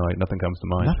 Yeah, I don't know. Nothing comes to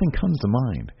mind. Nothing comes to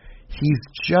mind. He's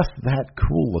just that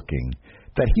cool looking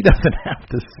that he doesn't have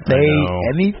to say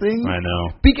anything. I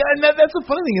know. Because that's the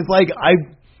funny thing. It's like I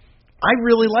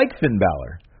really like Finn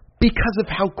Balor because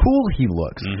of how cool he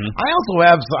looks.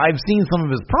 I've seen some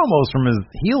of his promos from his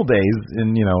heel days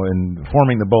in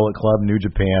forming the Bullet Club, New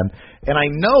Japan, and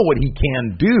I know what he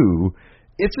can do.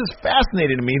 It's just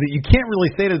fascinating to me that you can't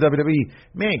really say to WWE,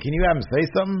 "Man, can you have him say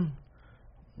something?"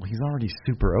 Well, he's already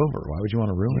super over. Why would you want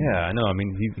to ruin him? Yeah, I know. I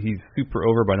mean, he's super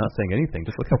over by not saying anything.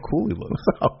 Just look how cool he looks.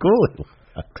 How cool he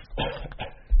looks.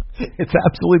 It's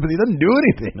absolutely, but he doesn't do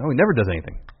anything. No, he never does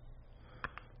anything.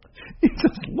 He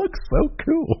just looks so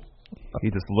cool.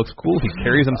 He just looks cool. He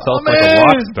carries himself like a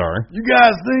rock star. You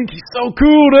guys think he's so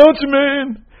cool, don't you,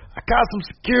 man? I got some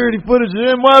security footage of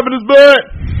him wiping his butt.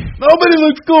 Nobody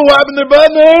looks cool wiping their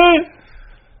butt, man.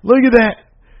 Look at that.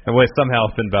 And wait, somehow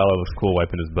Finn Balor looks cool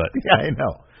wiping his butt. Yeah, I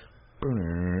know. You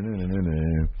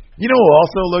know who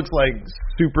also looks like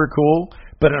super cool,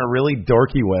 but in a really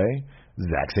dorky way?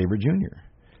 Zack Sabre Jr.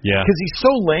 Yeah. Because he's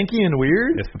so lanky and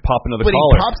weird. It's the popping of the but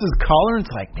collar. he pops his collar and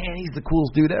it's like, man, he's the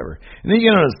coolest dude ever. And then you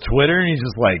get on his Twitter and he's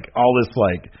just like all this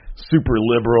like super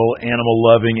liberal, animal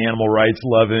loving, animal rights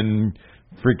loving,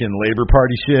 freaking Labor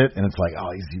Party shit. And it's like,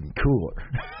 oh, he's even cooler.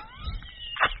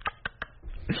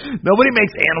 Nobody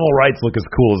makes animal rights look as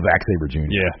cool as Zack Sabre Jr.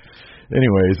 Yeah.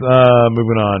 Anyways,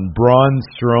 moving on. Braun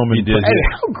Strowman.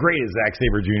 How great has Zack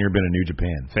Sabre Jr. been in New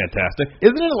Japan? Fantastic.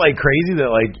 Isn't it like crazy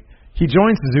that like he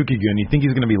joins Suzuki-gun, you think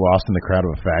he's going to be lost in the crowd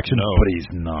of a faction, but he's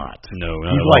not. No,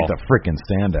 not he's at like all. the freaking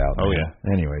standout. Oh, man.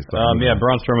 yeah. Anyways.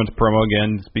 Braun Strowman's promo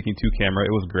again, speaking to camera.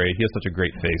 It was great. He has such a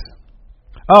great face.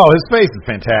 Oh, his face is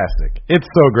fantastic. It's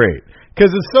so great.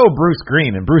 Because it's so Bruce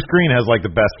Green, and Bruce Green has like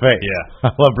the best face.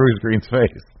 Yeah. I love Bruce Green's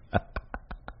face.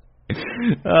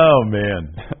 Oh,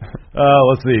 man.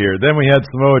 Let's see here. Then we had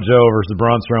Samoa Joe versus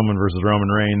Braun Strowman versus Roman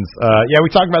Reigns. Yeah,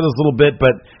 we talked about this a little bit,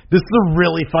 but this is a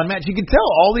really fun match. You can tell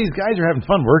all these guys are having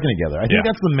fun working together. I think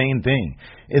that's the main thing,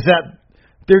 is that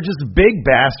they're just big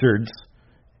bastards,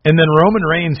 and then Roman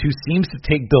Reigns, who seems to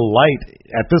take delight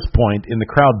at this point in the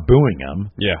crowd booing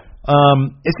him. Yeah.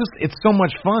 It's so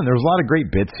much fun. There's a lot of great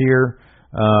bits here.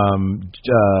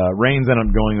 Reigns ended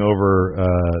up going over,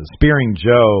 spearing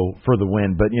Joe for the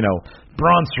win, but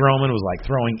Braun Strowman was like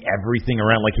throwing everything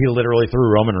around. Like he literally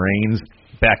threw Roman Reigns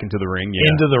back into the ring. Yeah.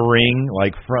 Into the ring,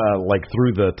 like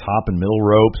through the top and middle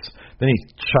ropes. Then he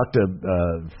chucked a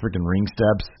freaking ring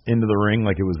steps into the ring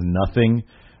like it was nothing.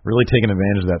 Really taking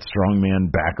advantage of that strongman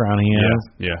background he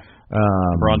has. Yeah.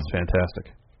 Braun's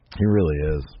fantastic. He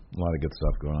really is. A lot of good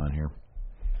stuff going on here.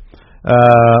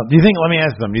 Do you think? Let me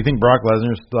ask them. Do you think Brock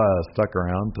Lesnar stuck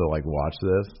around to like watch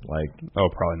this? Like,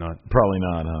 probably not. Probably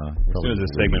not, huh? As soon as this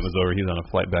segment was over, he's on a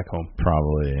flight back home.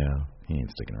 Probably, yeah. He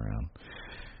ain't sticking around.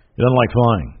 He doesn't like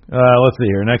flying. Let's see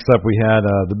here. Next up, we had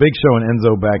the Big Show and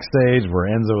Enzo backstage, where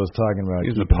Enzo was talking about.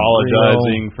 He was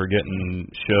apologizing for getting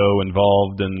Show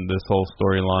involved in this whole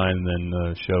storyline.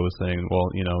 Then Show was saying, "Well,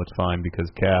 it's fine because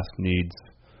Cass needs."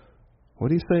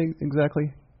 What did he say exactly?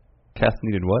 Cass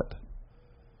needed what?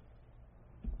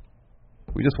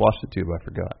 We just watched it too, but I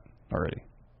forgot already.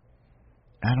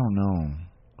 I don't know.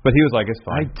 But he was like, it's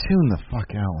fine. I tune the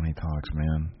fuck out when he talks,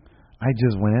 man.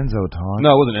 When Enzo talks.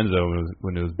 No, it wasn't Enzo.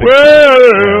 When it was Big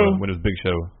Show. When it was Big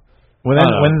Show. When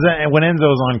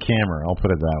Enzo's on camera, I'll put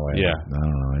it that way. Yeah. I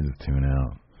don't know. I just tune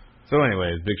out. So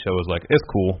anyways, Big Show was like, it's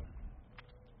cool.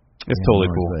 It's totally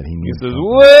cool. He says,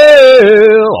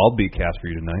 well, I'll beat Cass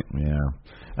for you tonight. Yeah.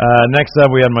 Next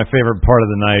up, we had my favorite part of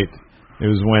the night. It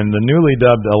was when the newly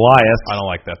dubbed Elias. I don't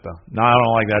like that, though. No, I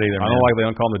don't like that either, I don't like they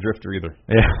don't call him the Drifter either.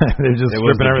 Yeah, they're just it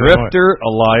was the Drifter,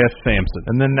 Elias Sampson.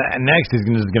 And then next he's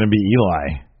just going to be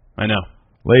Eli. I know.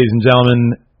 Ladies and gentlemen,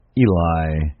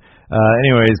 Eli.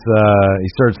 Anyways, he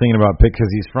started singing about Pitt because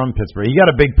he's from Pittsburgh. He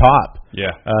got a big pop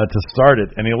to start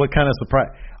it, and he looked kind of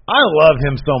surprised. I love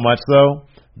him so much, though.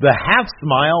 The half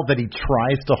smile that he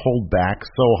tries to hold back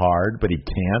so hard, but he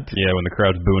can't. Yeah, when the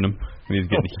crowd's booing him. He's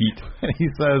getting heat. And he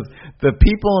says, the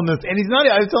people in this, and he's not,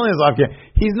 I was telling this off camera,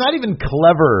 he's not even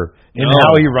clever in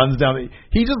how he runs down.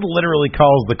 He just literally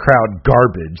calls the crowd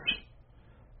garbage.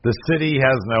 The city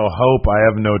has no hope. I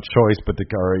have no choice but to,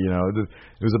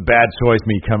 it was a bad choice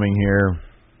me coming here.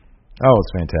 Oh,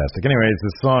 it's fantastic. Anyways,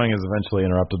 the song is eventually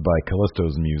interrupted by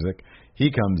Callisto's music.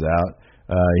 He comes out.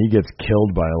 He gets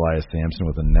killed by Elias Sampson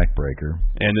with a neck breaker.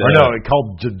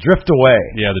 Called Drift Away.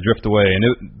 Yeah, the Drift Away. And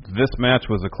this match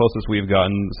was the closest we've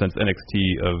gotten since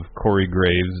NXT of Corey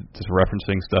Graves just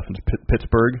referencing stuff in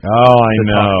Pittsburgh. Oh, I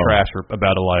know. Talk trash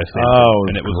about Elias Sampson. Oh,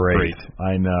 and it was great.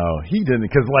 I know. He didn't,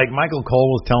 because like Michael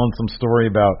Cole was telling some story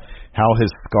about how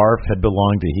his scarf had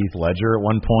belonged to Heath Ledger at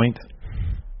one point,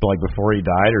 like before he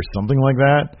died or something like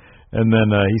that. And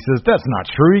then he says, that's not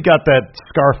true. He got that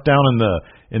scarf down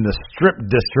in the strip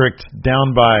district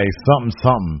down by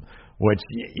something, which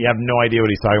you have no idea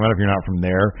what he's talking about if you're not from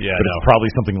there. Yeah, but it's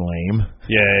probably something lame.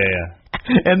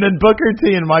 Yeah. And then Booker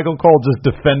T and Michael Cole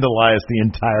just defend Elias the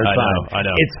entire time. I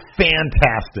know. It's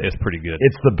fantastic. It's pretty good.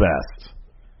 It's the best.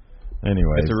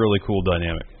 Anyway. It's a really cool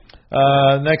dynamic.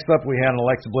 Next up, we had an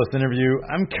Alexa Bliss interview.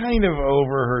 I'm kind of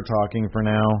over her talking for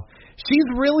now. She's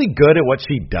really good at what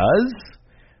she does.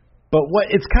 But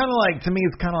it's kind of like, to me,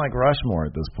 it's kind of like Rushmore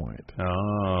at this point.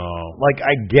 Oh. Like,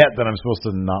 I get that I'm supposed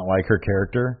to not like her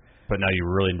character. But now you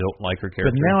really don't like her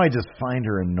character. But now I just find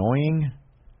her annoying.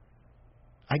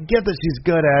 I get that she's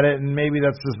good at it, and maybe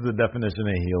that's just the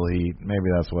definition of heel heat. Maybe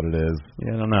that's what it is.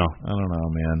 Yeah, I don't know. I don't know,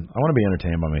 man. I want to be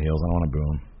entertained by my heels. I don't want to boo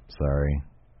them. Sorry.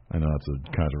 I know that's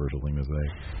a controversial thing to say.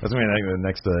 That's the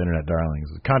next Internet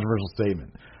Darlings. It's a controversial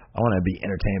statement. I want to be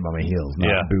entertained by my heels,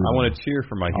 not boo them. I want to cheer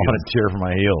for my heels. I want to cheer for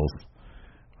my heels.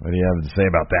 What do you have to say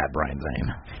about that, Brian Zane?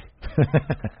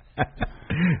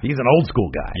 He's an old school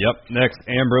guy. Yep. Next,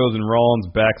 Ambrose and Rollins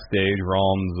backstage.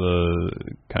 Rollins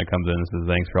kind of comes in and says,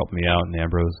 "Thanks for helping me out." And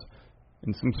Ambrose,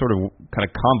 in some sort of kind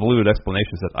of convoluted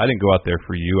explanation, says, "I didn't go out there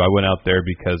for you. I went out there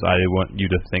because I didn't want you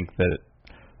to think that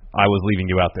I was leaving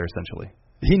you out there." Essentially,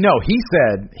 he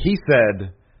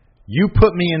said, "You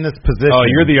put me in this position." Oh,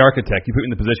 you're the architect. You put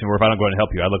me in the position where if I don't go out and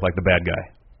help you, I look like the bad guy.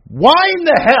 Why in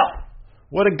the hell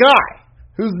would a guy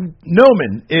whose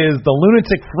gnomon is the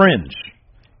lunatic fringe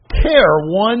care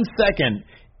 1 second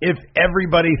if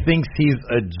everybody thinks he's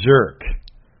a jerk?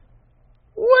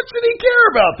 What should he care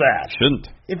about that? Shouldn't.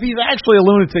 If he's actually a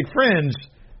lunatic fringe,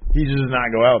 he should just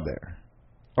not go out there.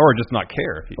 Or just not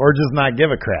care. Or just not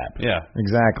give a crap. Yeah.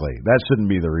 Exactly. That shouldn't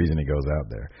be the reason he goes out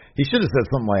there. He should have said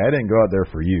something like, "I didn't go out there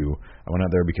for you. I went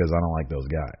out there because I don't like those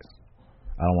guys.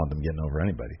 I don't want them getting over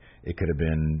anybody." It could have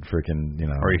been freaking,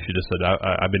 Or he should have said,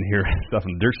 I've been hearing stuff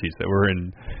in the dirt sheets that we're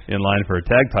in line for a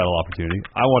tag title opportunity.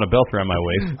 I want a belt around my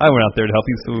waist. I went out there to help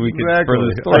you so we could further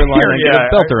the storyline and get a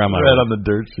belt around my waist. On the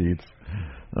dirt sheets.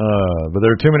 But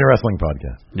there are too many wrestling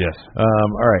podcasts. Yes.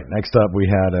 All right. Next up, we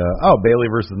had Bayley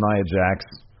versus Nia Jax.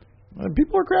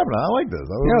 People are crapping. I like this.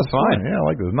 Yeah, it's fine. Yeah, I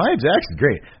like this. Nia Jax is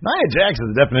great. Nia Jax is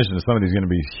the definition of somebody who's going to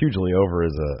be hugely over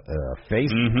as a face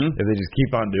if they just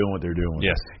keep on doing what they're doing.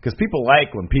 Yes. Because people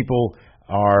like when people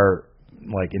are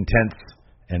like intense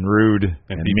and rude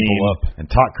and mean and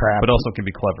talk crap, but also can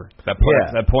be clever. That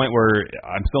point where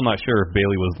I'm still not sure if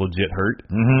Bayley was legit hurt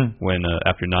when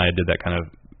after Nia did that kind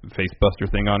of face buster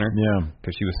thing on her. Yeah.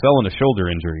 Because she was selling a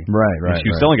shoulder injury. Right. And she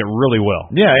was selling it really well.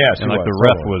 Yeah. And the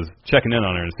ref was checking in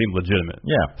on her and it seemed legitimate.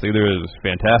 Yeah. So either it was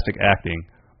fantastic acting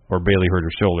or Bayley hurt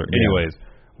her shoulder. Yeah. Anyways,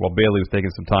 while Bayley was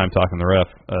taking some time talking to the ref,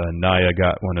 Nia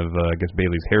got one of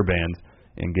Bayley's hairbands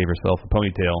and gave herself a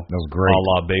ponytail. That was great. A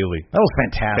la Bayley. That was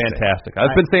fantastic. Fantastic.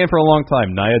 I've been saying for a long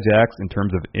time, Nia Jax, in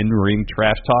terms of in-ring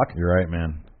trash talk. You're right,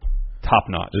 man. Top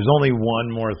notch. There's only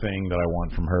one more thing that I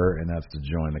want from her, and that's to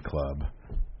join the club.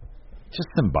 Just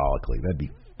symbolically, that'd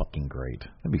be fucking great.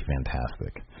 That'd be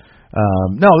fantastic.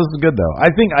 No, this is good though.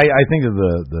 I think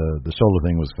that the shoulder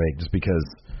thing was fake, just because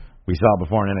we saw it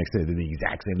before in NXT. They did the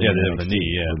exact same thing. Yeah, they did the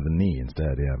knee. Yeah, with the knee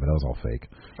instead. Yeah, but that was all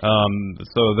fake.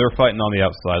 So they're fighting on the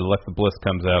outside. Alexa Bliss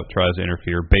comes out, tries to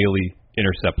interfere. Bayley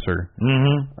intercepts her.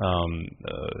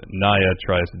 Nia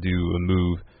tries to do a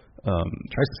move.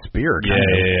 Tries to spear her.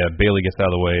 Yeah. Bayley gets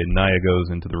out of the way. Nia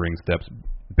goes into the ring steps.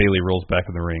 Bayley rolls back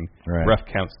in the ring. Right. Ref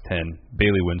counts 10.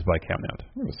 Bayley wins by countout.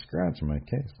 I have a scratch in my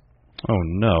case. Oh,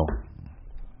 no.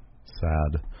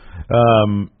 Sad.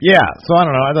 Yeah, so I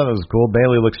don't know. I thought it was cool.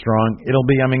 Bayley looks strong. It'll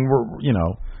be, I'm not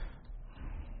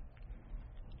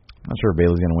sure if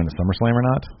Bayley's going to win the SummerSlam or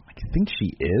not. I think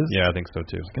she is. Yeah, I think so,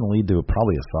 too. It's going to lead to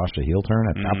probably a Sasha heel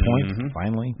turn at that point,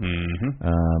 finally.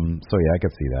 So, yeah, I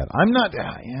could see that. I'm not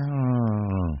huge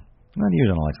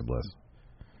on Alexa Bliss.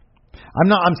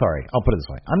 I'm sorry. I'll put it this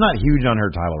way. I'm not huge on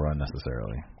her title run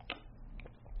necessarily.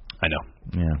 I know.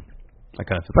 Yeah. I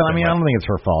kind of. But I don't think it's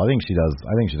her fault. I think she does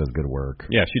good work.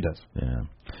 Yeah, she does. Yeah.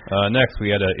 Next, we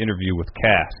had an interview with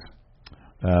Cass,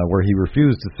 where he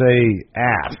refused to say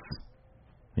ass.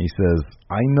 He says,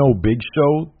 "I know Big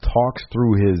Show talks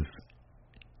through his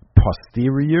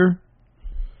posterior."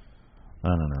 I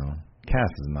don't know.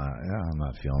 Cass is not. I'm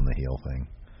not feeling the heel thing.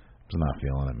 I'm not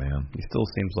feeling it, man. He still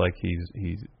seems like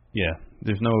he's. Yeah,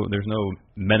 there's no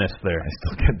menace there. I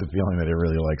still get the feeling that he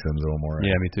really likes Enzo Amore.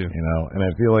 Yeah, me too. And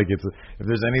I feel like if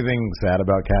there's anything sad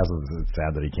about Cass, it's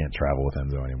sad that he can't travel with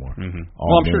Enzo anymore.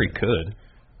 Well, I'm sure he could.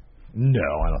 No,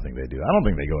 I don't think they do. I don't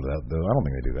think they go to that. I don't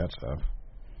think they do that stuff.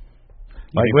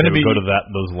 Like, wouldn't it go to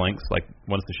those lengths? Like,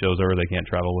 once the show's over, they can't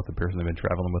travel with the person they've been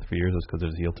traveling with for years, just because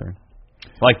there's a heel turn.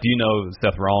 Like, do you know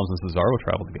Seth Rollins and Cesaro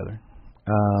travel together?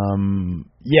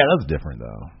 Yeah, that's different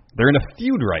though. They're in a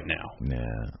feud right now.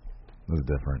 Yeah, that's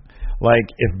different. Like,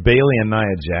 if Bayley and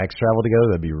Nia Jax travel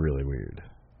together, that'd be really weird.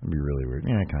 That'd be really weird.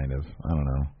 Yeah, kind of. I don't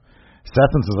know.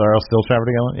 Seth and Cesaro still travel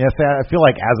together? Yeah, I feel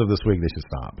like as of this week, they should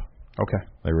stop. Okay.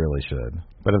 They really should.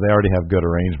 But if they already have good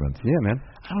arrangements. Yeah, man.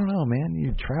 I don't know, man.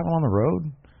 You travel on the road?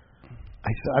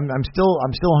 I'm still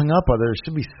hung up on there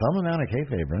should be some amount of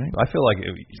kayfabe, right? I feel like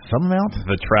some amount.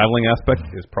 The traveling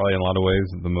aspect is probably in a lot of ways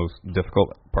the most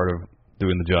difficult part of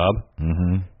doing the job.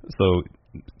 So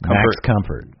comfort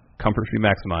should be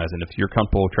maximized, and if you're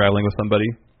comfortable traveling with somebody,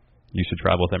 you should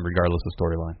travel with them regardless of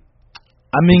storyline.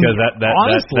 I mean, because that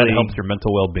honestly, that helps your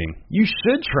mental well-being. You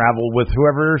should travel with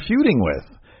whoever you're feuding with,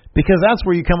 because that's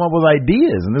where you come up with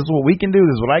ideas, and this is what we can do,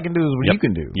 this is what I can do, this is what you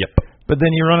can do. Yep. But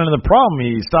then you run into the problem.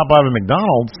 You stop by the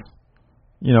McDonald's,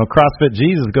 CrossFit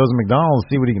Jesus goes to McDonald's,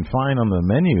 see what he can find on the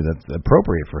menu that's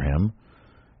appropriate for him.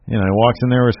 He walks in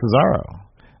there with Cesaro.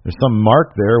 There's some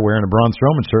Mark there wearing a Braun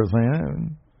Strowman shirt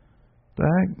saying, The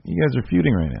heck? You guys are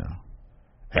feuding right now.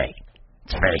 Hey,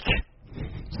 it's fake.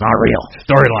 It's not real.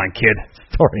 Storyline, kid.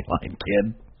 Storyline,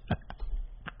 kid.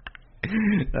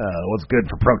 What's good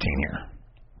for protein here?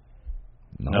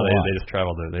 No, they just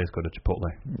travel there. They just go to Chipotle.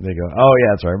 They go, oh, yeah,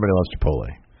 that's right. Everybody loves Chipotle.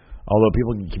 Although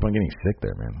people keep on getting sick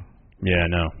there, man. Yeah, I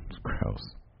know. It's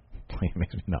gross. It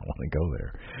makes me not want to go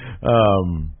there.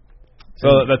 So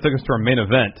that took us to our main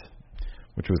event,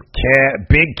 which was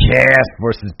Big Cass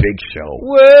versus Big Show.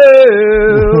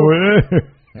 Whoa!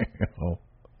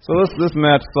 So this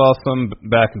match saw some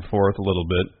back and forth a little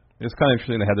bit. It's kind of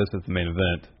interesting to have this as the main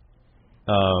event.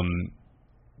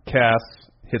 Cass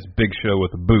hits Big Show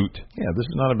with a boot. Yeah, this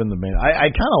should not have been the main.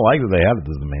 I kind of like that they had it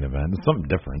as the main event. It's something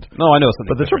different. No, I know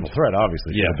something. But the different. triple threat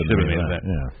obviously should have been the main event.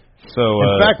 Yeah. So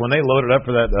in fact, when they loaded up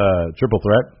for that triple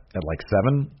threat at like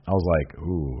 7, I was like,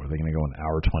 "Ooh, are they going to go an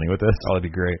hour 20 with this?" Oh, that'd be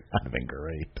great. That'd been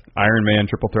great. Iron Man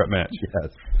triple threat match.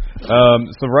 Yes.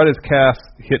 So right as Cass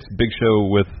hits Big Show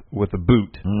with a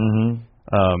boot,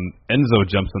 Enzo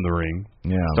jumps in the ring.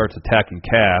 Yeah. Starts attacking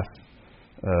Cass.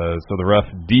 So the ref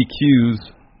DQs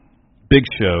Big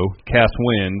Show. Cass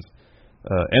wins.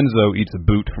 Enzo eats a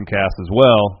boot from Cass as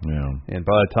well. Yeah. And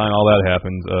by the time all that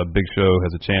happens, Big Show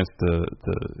has a chance to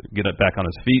get it back on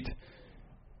his feet,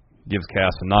 gives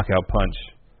Cass a knockout punch,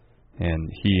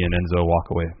 and he and Enzo walk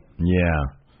away. Yeah.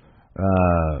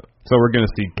 So we're going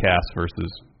to see Cass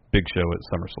versus Big Show at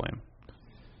SummerSlam.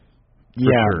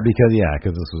 Yeah, sure.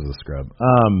 because this was a scrub.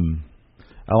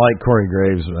 I like Corey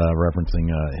Graves referencing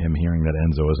him hearing that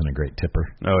Enzo isn't a great tipper.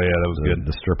 Oh yeah, that was good.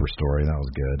 The stripper story, that was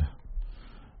good.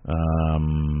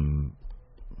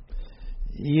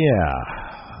 Yeah,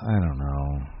 I don't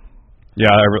know. Yeah,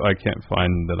 I can't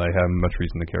find that I have much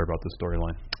reason to care about this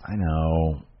storyline. I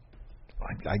know.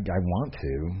 I want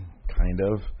to, kind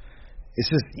of. It's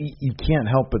just you can't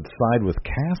help but side with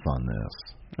Cass on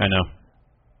this. I know.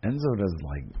 Enzo does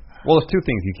like. Well, there's two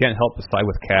things. You can't help but side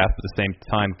with Cass, but at the same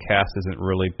time, Cass isn't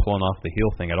really pulling off the heel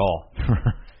thing at all.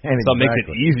 So it makes it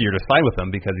easier to side with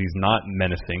him because he's not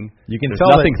menacing. You can There's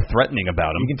tell nothing threatening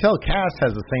about him. You can tell Cass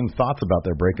has the same thoughts about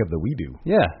their breakup that we do.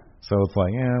 Yeah. So it's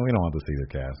like, yeah, we don't want this either,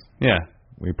 Cass. Yeah.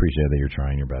 We appreciate that you're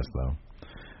trying your best, though.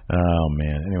 Oh,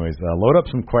 man. Anyways, load up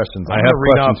some questions. I have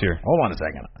questions here. Hold on a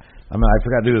second. I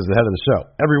forgot to do this ahead of the show.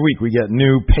 Every week we get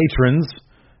new patrons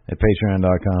at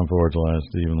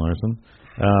patreon.com/Steven Larson.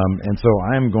 And so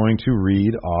I'm going to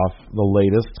read off the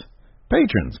latest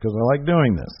patrons because I like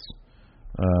doing this.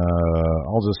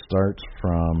 I'll just start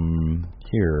from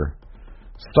here.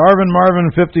 Starvin Marvin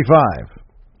 55,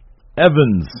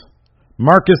 Evans,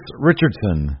 Marcus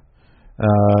Richardson,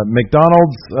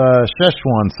 McDonald's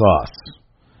Szechuan sauce,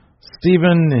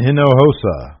 Stephen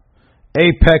Hinojosa,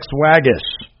 Apex Waggish,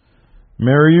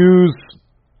 Marius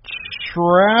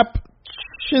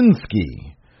Trapchinsky,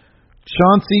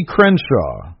 Chauncey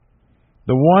Crenshaw,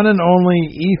 the one and only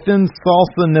Ethan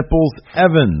Salsa Nipples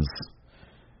Evans,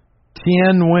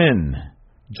 Tien Nguyen,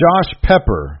 Josh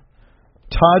Pepper,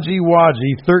 Taji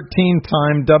Waji,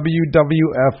 13-time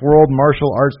WWF World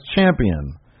Martial Arts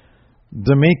Champion,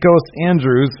 D'Amicos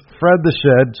Andrews, Fred the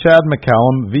Shed, Chad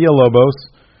McCallum, Villalobos,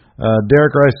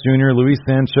 Derek Rice Jr., Luis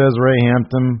Sanchez, Ray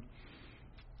Hampton,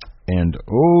 and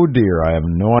oh dear, I have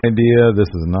no idea. This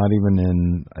is not even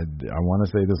in. I want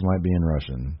to say this might be in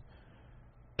Russian.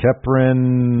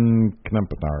 Keprin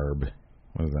Knumpenarb.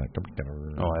 What is that?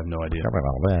 Oh, I have no idea.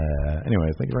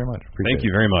 Anyways, thank you very much. Thank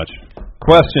you very much.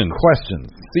 Questions.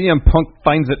 CM Punk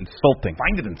finds it insulting.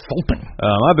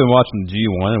 I've been watching the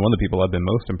G1, and one of the people I've been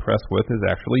most impressed with is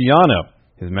actually Yano.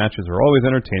 His matches are always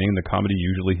entertaining. The comedy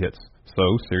usually hits. So,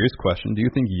 serious question. Do you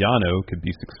think Yano could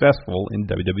be successful in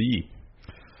WWE?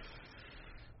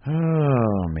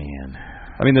 Oh, man.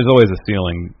 I mean, there's always a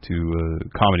ceiling to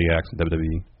comedy acts in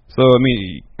WWE. So, I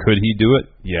mean, could he do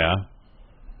it? Yeah.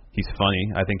 He's funny.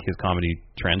 I think his comedy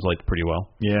translates pretty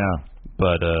well. Yeah.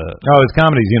 But his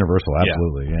comedy's universal,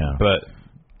 absolutely, yeah. But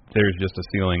there's just a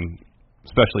ceiling,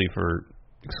 especially for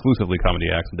exclusively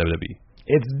comedy acts in WWE.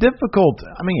 It's difficult.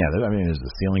 I mean, there's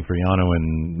a ceiling for Yano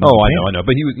and. Oh, I know.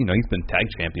 But he was, he's been tag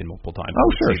champion multiple times.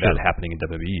 Oh, sure. That happening in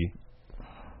WWE.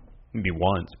 Maybe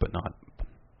once, but not.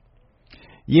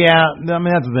 Yeah, I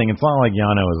mean that's the thing. It's not like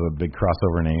Yano is a big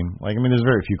crossover name. There's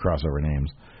very few crossover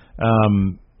names.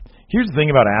 Here's the thing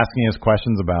about asking us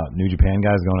questions about New Japan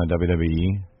guys going to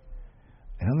WWE.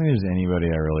 I don't think there's anybody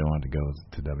I really want to go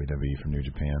to WWE from New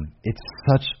Japan. It's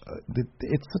such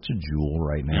a jewel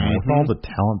right now with all the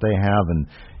talent they have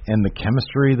and the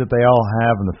chemistry that they all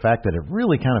have and the fact that it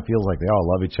really kind of feels like they all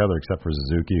love each other except for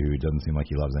Suzuki, who doesn't seem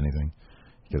like he loves anything.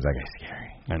 Because that guy's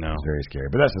scary. I know. He's very scary.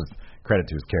 But that's just credit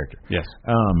to his character. Yes.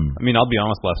 I'll be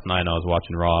honest, last night I was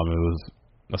watching Raw and it was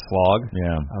a slog.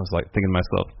 Yeah. I was like thinking to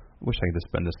myself, I wish I could just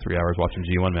spend this 3 hours watching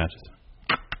G1 matches.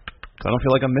 I don't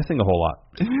feel like I'm missing a whole lot.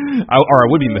 Or I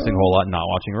would be missing a whole lot not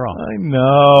watching Raw. I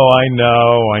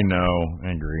know.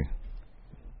 I agree.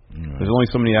 There's only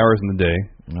so many hours in the day.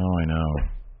 No, I know.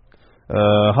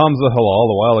 Hamza Halal,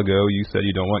 a while ago, you said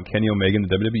you don't want Kenny Omega in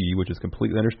the WWE, which is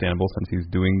completely understandable since he's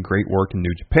doing great work in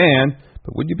New Japan.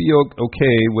 But would you be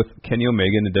okay with Kenny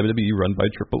Omega in the WWE run by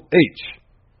Triple H?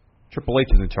 Triple H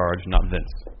is in charge, not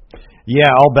Vince. Yeah,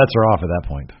 all bets are off at that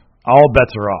point. All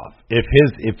bets are off. If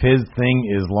his thing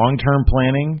is long-term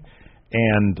planning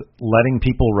and letting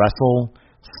people wrestle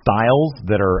styles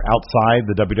that are outside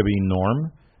the WWE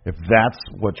norm, if that's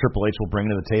what Triple H will bring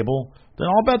to the table, then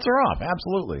all bets are off.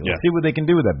 Absolutely. Let's see what they can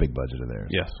do with that big budget of theirs.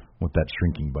 Yes. With that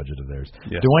shrinking budget of theirs.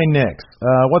 Yes. Dwayne Nix,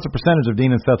 what's the percentage of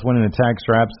Dean and Seth winning the tag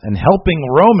straps and helping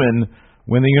Roman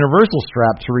win the Universal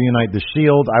strap to reunite the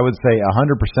Shield? I would say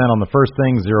 100% on the first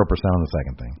thing, 0% on the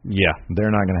second thing. Yeah.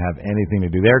 They're not going to have anything to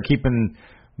do. They're keeping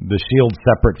the Shield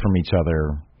separate from each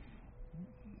other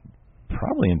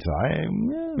probably until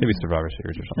maybe Survivor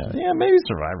Series or something. Yeah, maybe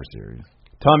Survivor Series.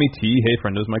 Tommy T, hey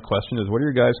friendos, my question is, what are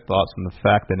your guys' thoughts on the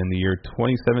fact that in the year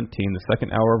 2017, the second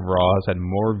hour of Raw has had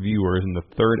more viewers in the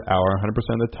third hour 100%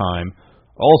 of the time?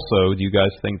 Also, do you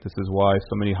guys think this is why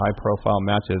so many high-profile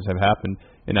matches have happened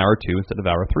in hour 2 instead of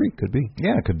hour 3? Could be.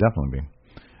 Yeah, it could definitely be.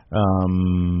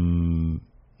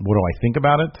 What do I think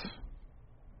about it?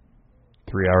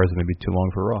 3 hours may be too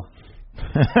long for Raw.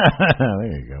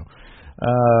 There you go.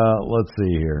 Let's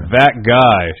see here. That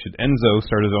guy. Should Enzo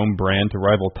start his own brand to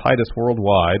rival Titus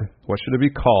Worldwide? What should it be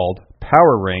called?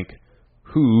 Power rank.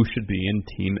 Who should be in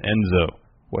Team Enzo?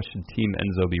 What should Team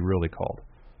Enzo be really called?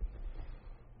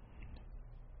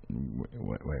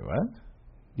 Wait, what?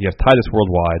 You have Titus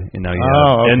Worldwide, and now you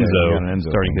have Enzo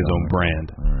starting his own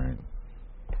brand. All right.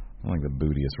 I like the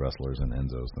bootiest wrestlers in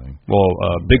Enzo's thing. Well,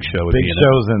 Big Show is Big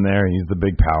Show's in there. He's the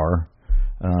big power.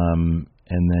 And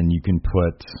then you can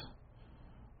put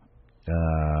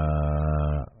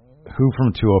who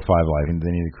from 205 Live, and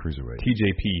they need a cruiserweight.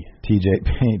 TJP.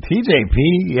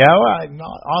 Yeah,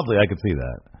 well, oddly, I could see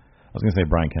that. I was going to say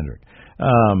Brian Kendrick.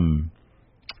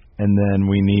 And then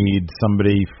we need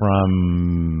somebody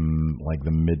from like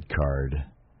the mid card.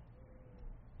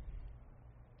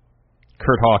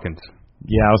 Kurt Hawkins.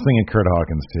 Yeah, I was thinking Kurt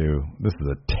Hawkins too. This is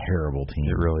a terrible team.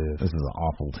 It really is. This is an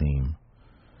awful team.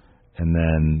 And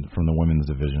then from the women's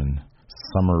division,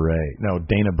 Summer Rae. No,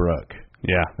 Dana Brooke.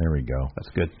 Yeah. There we go.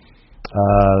 That's good.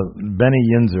 Benny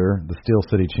Yinzer, the Steel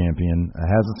City champion,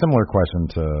 has a similar question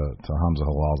to Hamza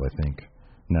Halal's, I think.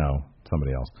 No,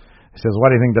 somebody else. He says, why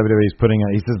do you think WWE is putting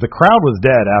he says, the crowd was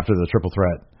dead after the Triple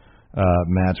Threat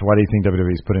match. Why do you think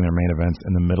WWE is putting their main events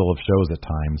in the middle of shows at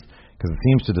times? Because it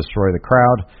seems to destroy the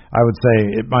crowd. I would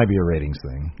say it might be a ratings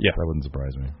thing. Yeah. That wouldn't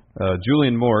surprise me.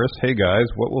 Julian Morris, hey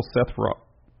guys, what will Seth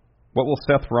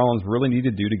Rollins really need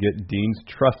to do to get Dean's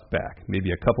trust back?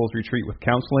 Maybe a couples retreat with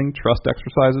counseling, trust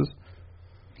exercises?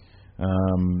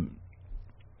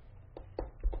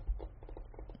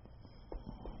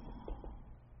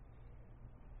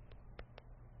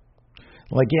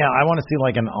 I want to see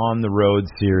like an on-the-road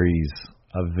series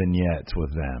of vignettes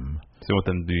with them. So with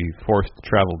them to be forced to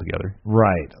travel together.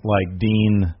 Right. Like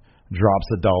Dean drops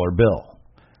a $1 bill.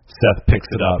 Seth picks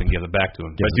it up and gives it back to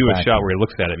him. But do a shot where he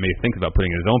looks at it, maybe thinks about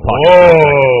putting it in his own pocket.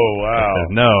 Oh, wow.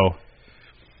 Says no.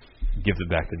 Gives it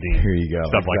back to Dean. Here you go.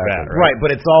 Stuff like that, right?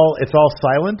 But it's all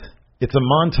silent. It's a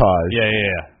montage.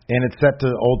 Yeah. And it's set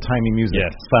to old-timey music.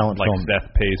 Yes. Silent like film.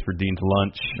 Seth pays for Dean's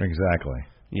lunch. Exactly.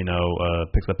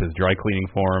 Picks up his dry cleaning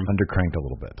for him. Undercranked a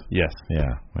little bit. Yes.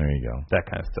 Yeah, there you go. That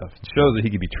kind of stuff. It shows that he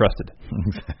can be trusted.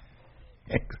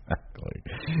 Exactly.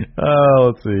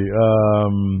 Let's see.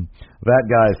 That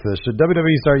guy says, should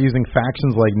WWE start using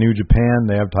factions like New Japan?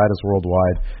 They have Titus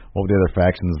Worldwide. What would the other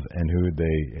factions and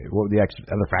what would the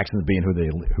other factions be and who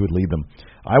would lead them?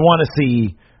 I want to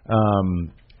see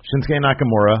Shinsuke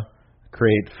Nakamura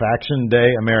create Faction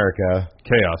Day America.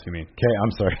 Chaos, you mean?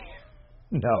 I'm sorry.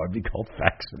 No, it'd be called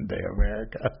Faction Day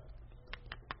America.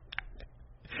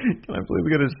 Can I please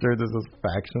get a shirt that says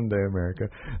Faction Day America?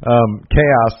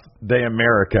 Chaos Day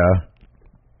America.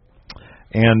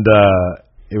 And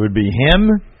it would be him.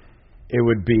 It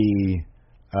would be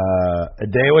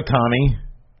Hideo Itami.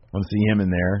 I want to see him in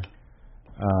there.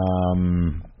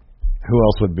 Who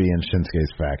else would be in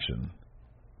Shinsuke's faction?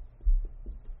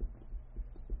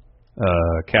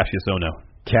 Cassius Ohno.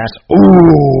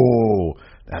 Ooh!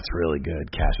 That's really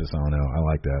good, Cassius Ohno. I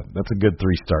like that. That's a good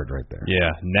 3 start right there.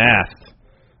 Yeah, Nast.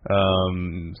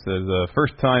 Says,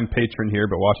 first-time patron here,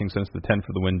 but watching since the 10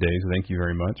 for the Win days. Thank you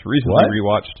very much. Recently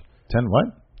rewatched... 10 what?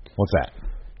 What's that?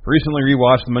 Recently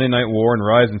rewatched the Monday Night War and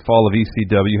Rise and Fall of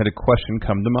ECW, had a question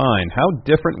come to mind. How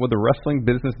different would the wrestling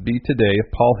business be today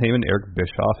if Paul Heyman and Eric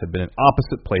Bischoff had been in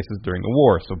opposite places during the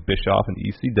war? So Bischoff and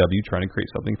ECW trying to create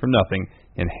something from nothing,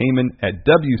 and Heyman at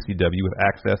WCW with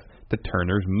access to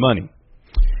Turner's money.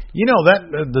 You know, that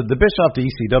the Bischoff to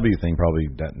ECW thing probably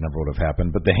that never would have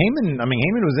happened. But Heyman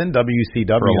was in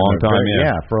WCW for a long time,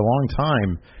 for a long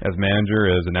time as manager,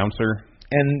 as announcer,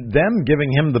 and them giving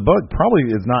him the book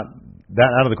probably is not that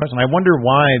out of the question. I wonder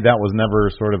why that was never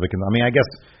sort of a. I mean, I guess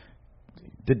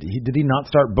did he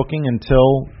not start booking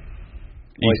until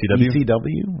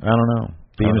ECW? I don't know.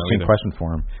 Be an interesting question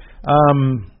for him.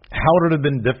 How would it have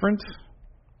been different?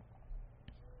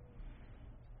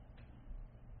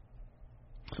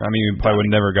 I mean, we probably would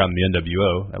have never gotten the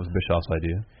NWO. That was Bischoff's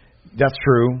idea. That's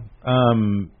true.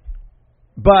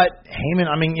 But Heyman,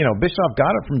 Bischoff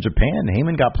got it from Japan.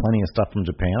 Heyman got plenty of stuff from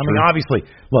Japan. I mean, obviously,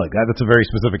 look, that's a very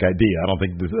specific idea. I don't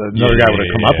think another guy would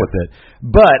have come up with it.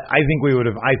 But I think we would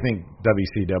have. I think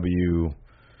WCW.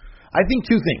 I think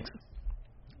two things.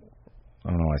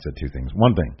 I don't know why I said two things.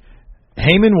 One thing,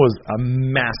 Heyman was a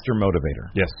master motivator.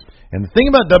 Yes. And the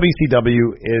thing about WCW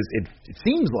is it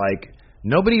seems like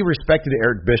nobody respected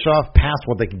Eric Bischoff past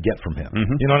what they could get from him.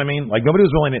 Mm-hmm. You know what I mean? Like nobody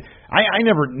was willing to.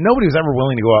 Nobody was ever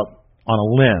willing to go up on a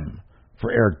limb for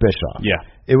Eric Bischoff. Yeah.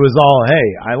 It was all,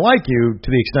 hey, I like you to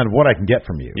the extent of what I can get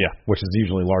from you. Yeah. Which is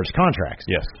usually large contracts.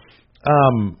 Yes.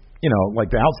 Like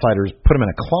the Outsiders put him in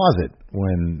a closet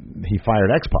when he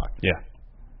fired X-Pac. Yeah.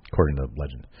 According to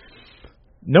legend.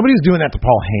 Nobody was doing that to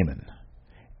Paul Heyman.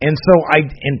 And so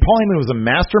Paul Heyman was a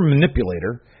master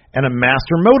manipulator and a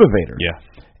master motivator. Yeah.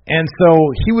 And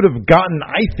so he would have gotten,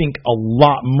 I think, a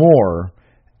lot more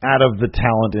out of the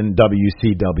talent in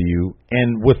WCW,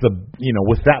 and with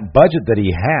that budget that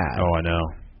he had. Oh, I know.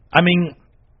 I mean,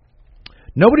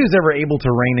 nobody was ever able to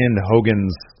rein in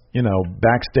Hogan's,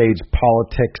 backstage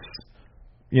politics,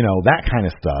 that kind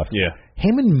of stuff. Yeah.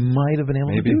 Heyman might have been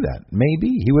able to do that.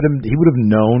 Maybe he would have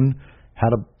known how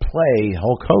to play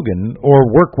Hulk Hogan or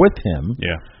work with him.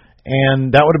 Yeah.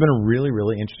 And that would have been a really,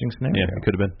 really interesting scenario. Yeah, it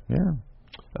could have been. Yeah.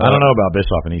 I don't know about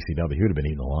Bischoff and ECW. He would have been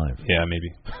eaten alive. Yeah,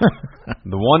 maybe.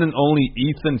 The one and only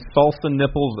Ethan Salsa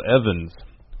Nipples Evans.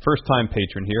 First-time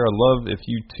patron here. I love if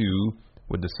you two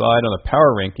would decide on a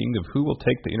power ranking of who will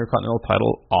take the Intercontinental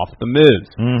title off The Miz.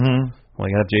 Mm-hmm.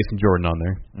 Well, you have Jason Jordan on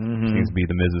there. Mm-hmm. Seems to be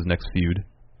The Miz's next feud.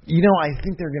 I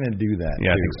think they're going to do that.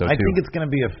 Yeah, too. I think so, too. I think it's going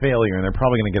to be a failure, and they're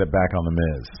probably going to get it back on The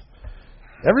Miz.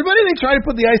 Everybody they try to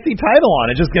put the IC title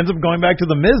on, it just ends up going back to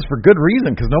The Miz for good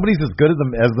reason, because nobody's as good as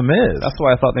The Miz. That's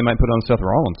why I thought they might put it on Seth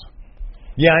Rollins.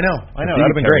 Yeah, I know. That would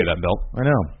have been great. That belt. I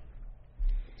know.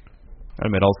 That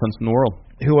would have made all sense in the world.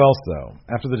 Who else, though?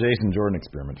 After the Jason Jordan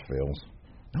experiment fails,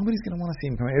 nobody's going to want to see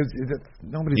him come.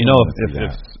 Nobody's.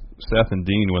 If Seth and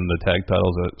Dean win the tag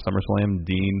titles at SummerSlam,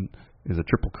 Dean is a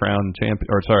Triple Crown champion,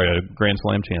 a Grand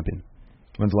Slam champion.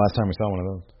 When's the last time we saw one of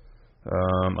those?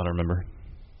 I don't remember.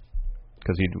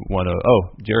 Because he'd won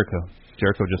Jericho.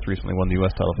 Jericho just recently won the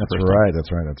U.S. title. That's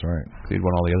right. He'd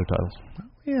won all the other titles.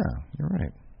 Yeah, you're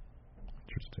right.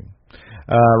 Interesting.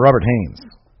 Robert Haynes.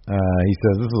 He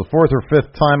says, this is the fourth or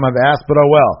fifth time I've asked, but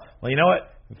oh well. Well, you know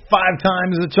what? 5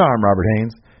 times is a charm, Robert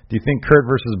Haynes. Do you think Kurt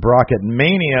versus Brock at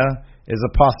Mania is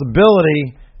a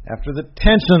possibility after the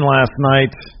tension last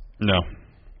night? No.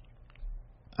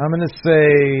 I'm going to say...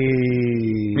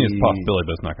 it's a possibility,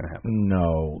 but it's not going to happen.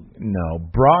 No.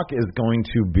 Brock is going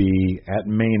to be at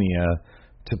Mania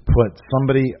to put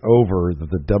somebody over that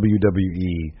the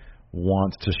WWE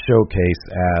wants to showcase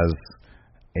as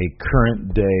a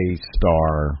current-day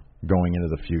star going into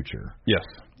the future. Yes.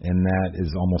 And that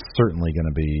is almost certainly going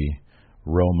to be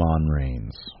Roman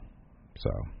Reigns.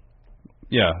 So.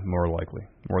 Yeah, more than likely.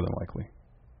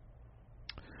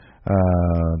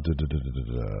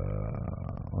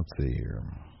 Let's see here.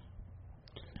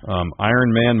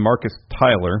 Iron Man Marcus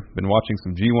Tyler, been watching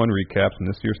some G1 recaps, and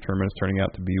this year's tournament is turning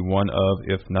out to be one of,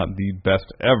 if not the best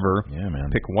ever. Yeah, man.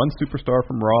 Pick one superstar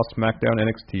from Raw, SmackDown,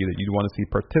 NXT that you'd want to see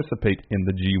participate in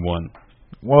the G1.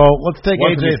 Well, let's take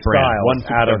AJ Styles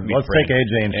out of. Let's take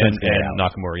AJ and out.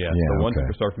 Nakamura. Yeah. So one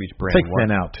superstar from each brand. Take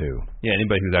Finn out too. Yeah,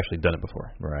 anybody who's actually done it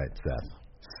before. Right,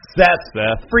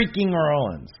 Seth freaking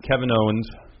Rollins. Kevin Owens.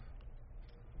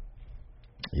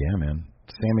 Yeah, man.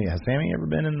 Has Sammy ever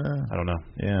been in the... I don't know.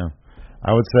 Yeah.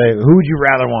 I would say, who would you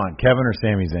rather want, Kevin or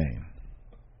Sami Zayn?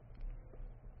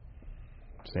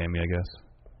 Sammy, I guess.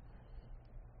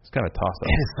 It's kind of a toss-up.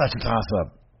 It is such a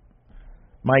toss-up.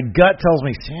 My gut tells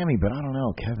me Sammy, but I don't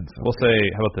know. Kevin's so We'll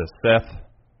say, how about this? Seth,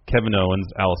 Kevin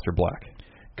Owens, Aleister Black.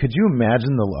 Could you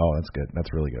imagine the... Oh, that's good.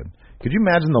 That's really good. Could you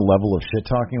imagine the level of shit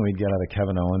talking we'd get out of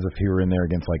Kevin Owens if he were in there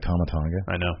against like Tama Tonga?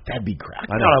 I know. That'd be crap.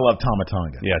 I God, know. I love Tama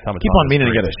Tonga. Yeah, Tama Keep Tonga's on meaning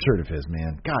to great. get a shirt of his,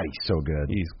 man. God, he's so good.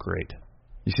 He's great.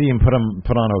 You see him put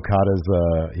on Okada's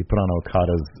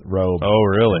robe. Oh,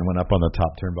 really? And went up on the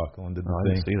top turnbuckle and did the I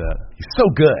thing. didn't see that. He's so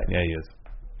good. Yeah, he is.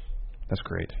 That's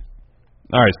great.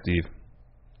 All right, Steve.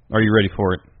 Are you ready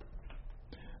for it?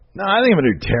 No, I think I'm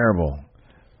gonna do terrible.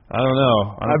 I don't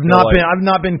know. I've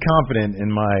not been confident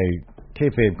in my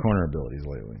kayfabe corner abilities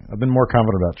lately. I've been more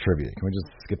confident about trivia. Can we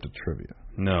just skip to trivia?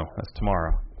 No, that's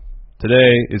tomorrow.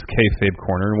 Today is Kayfabe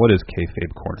Corner. And what is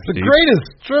Kayfabe Corner, The Steve? greatest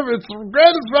trivia. It's the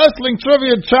greatest wrestling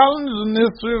trivia challenge in the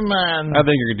history of man. I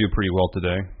think you're going to do pretty well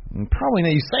today. Probably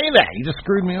not. You say that. You just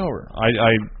screwed me over.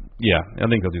 Yeah, I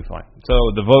think he'll do fine. So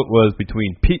the vote was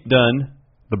between Pete Dunne,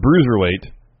 the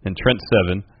Bruiserweight, and Trent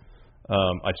Seven.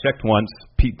 I checked once.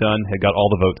 Pete Dunne had got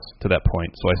all the votes to that point,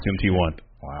 so I assumed he won.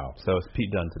 Wow. So it's Pete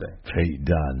Dunne today. Pete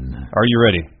Dunne. Are you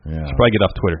ready? Yeah. Should probably get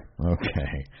off Twitter.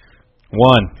 Okay.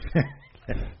 1.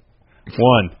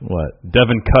 What?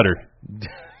 Devin Cutter.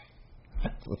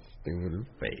 That's what's stupid.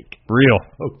 Fake. Real.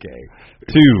 Okay.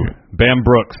 2. Bam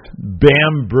Brooks.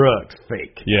 Bam Brooks.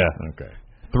 Fake. Yeah. Okay.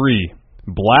 3.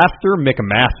 Blaster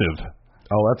McMassive.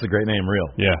 Oh, that's a great name. Real.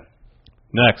 Yeah.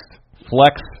 Next.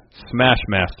 Flex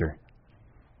Smashmaster.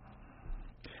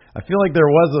 I feel like there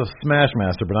was a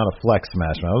Smashmaster, but not a Flex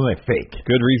Smashmaster. Wasn't it fake?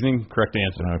 Good reasoning. Correct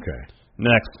answer. Okay.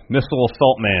 Next. Missile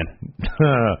Assault Man.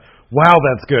 Wow,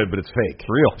 that's good, but it's fake.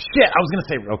 Real. Shit, I was going to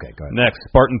say... Okay, go ahead. Next.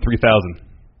 Spartan 3000.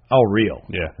 Oh, real.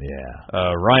 Yeah.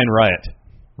 Yeah. Ryan Riot.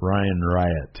 Ryan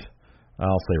Riot.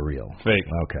 I'll say real. Fake.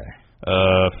 Okay.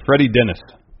 Freddie Dennis.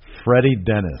 Freddie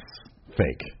Dennis.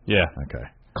 Fake. Yeah. Okay.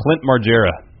 Clint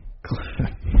Margera.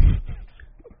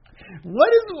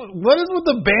 What is with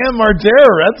the Bam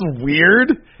Margera? That's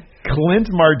weird. Clint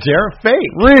Margera.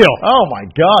 Fake. Real. Oh, my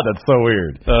God, that's so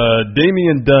weird.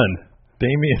 Damian Dunn.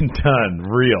 Damian Dunn.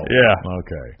 Real. Yeah.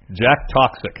 Okay. Jack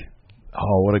Toxic.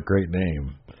 Oh, what a great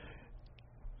name.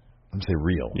 I'm going to say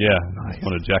real. Yeah. Nice.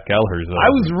 One of Jack Gallagher's. I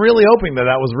was really hoping that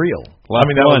was real. Last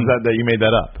that one. was that you made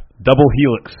that up. Double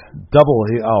Helix.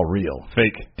 Oh, real.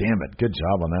 Fake. Damn it. Good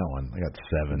job on that one. I got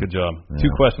 7. Good job. Yeah. 2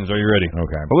 questions. Are you ready?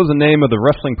 Okay. What was the name of the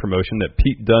wrestling promotion that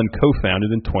Pete Dunne co-founded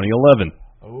in 2011?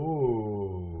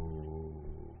 Ooh.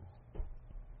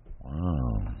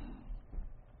 Wow.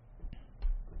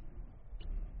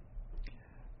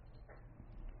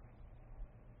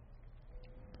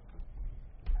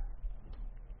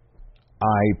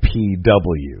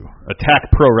 IPW. Attack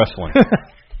Pro Wrestling.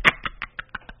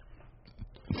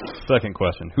 Second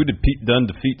question. Who did Pete Dunne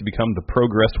defeat to become the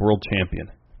Progress World Champion?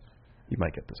 You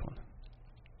might get this one.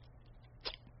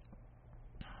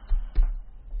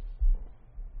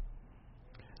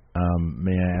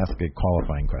 May I ask a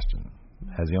qualifying question?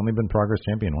 Has he only been Progress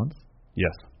Champion once?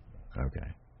 Yes.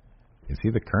 Okay. Is he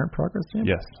the current Progress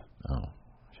Champion? Yes. Oh,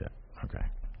 shit. Okay.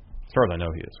 As far as I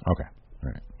know, he is. Okay. All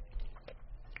right.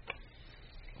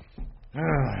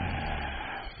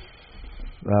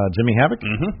 Jimmy Havoc?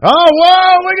 Mm-hmm. Oh,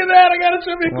 whoa, look at that. I got a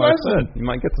Jimmy question. You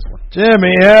might get this one.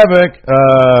 Jimmy Havoc.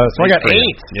 So I got 8.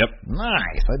 Yep.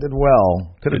 Nice. I did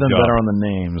well. Could have Good done job. better on the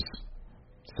names.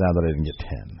 Sad that I didn't get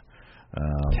 10.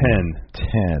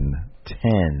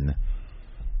 10.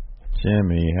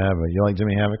 Jimmy Havoc. You like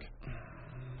Jimmy Havoc? I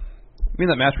mean,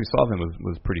 that match we saw of him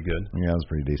was pretty good. Yeah, it was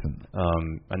pretty decent.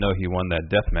 I know he won that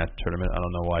death match tournament. I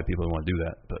don't know why people want to do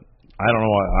that, but I don't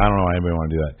know why anybody want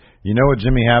to do that. You know what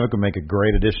Jimmy Havoc would make a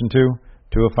great addition to?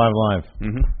 205 Live.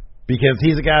 Mm-hmm. Because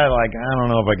he's a guy like, I don't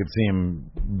know if I could see him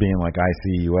being like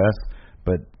ICUS,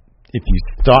 but if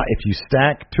you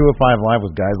stack 205 Live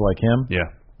with guys like him, yeah,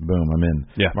 boom, I'm in.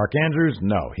 Yeah. Mark Andrews,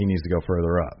 no, he needs to go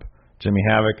further up. Jimmy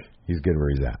Havoc, he's good where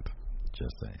he's at.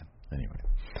 Just saying. Anyway,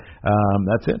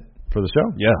 that's it for the show.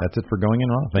 Yeah, that's it for Going In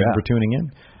Raw. Thank you for tuning in.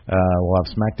 We'll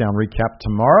have SmackDown recap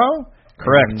tomorrow.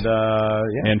 Correct.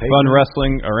 And fun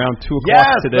wrestling around 2 o'clock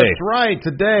yes, today. That's right.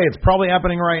 Today. It's probably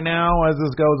happening right now as this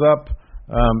goes up.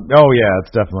 It's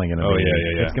definitely going to be.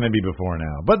 Yeah. It's going to be before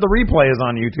now. But the replay is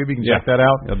on YouTube. You can check that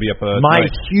out. It'll be up My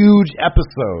tonight. huge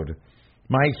episode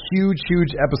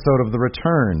of the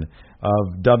return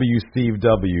of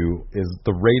WCW is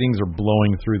the ratings are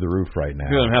blowing through the roof right now.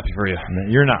 Good, I'm happy for you.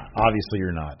 You're not. Obviously,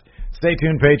 you're not. Stay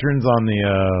tuned, patrons, on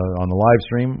the live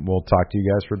stream. We'll talk to you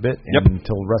guys for a bit. Yep. And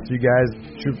until the rest of you guys,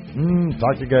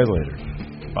 talk to you guys later.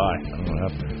 Bye. I don't know what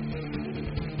happened there.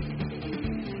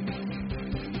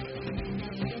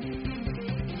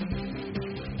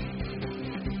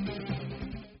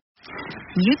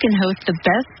 You can host the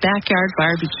best backyard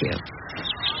barbecue.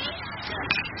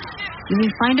 You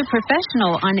can find a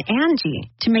professional on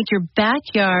Angie to make your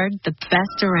backyard the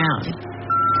best around.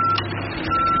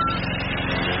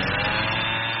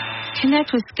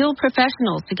 Connect with skilled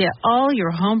professionals to get all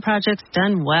your home projects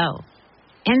done well.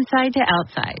 Inside to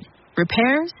outside,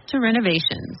 repairs to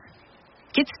renovations.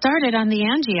 Get started on the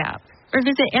Angie app or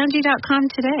visit Angie.com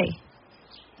today.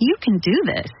 You can do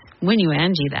this when you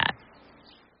Angie that.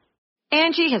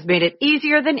 Angie has made it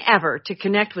easier than ever to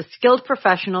connect with skilled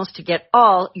professionals to get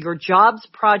all your jobs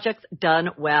projects done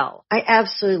well. I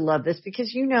absolutely love this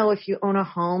because, if you own a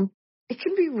home, it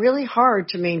can be really hard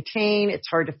to maintain. It's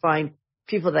hard to find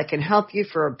people that can help you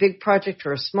for a big project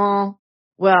or a small.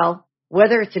 Well,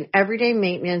 whether it's in everyday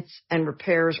maintenance and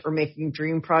repairs or making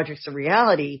dream projects a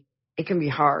reality, it can be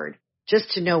hard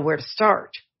just to know where to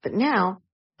start. But now,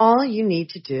 all you need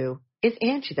to do is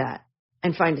Angie that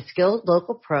and find a skilled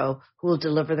local pro who will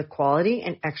deliver the quality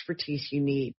and expertise you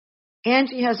need.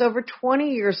 Angie has over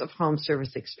 20 years of home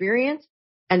service experience,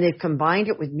 and they've combined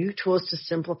it with new tools to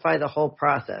simplify the whole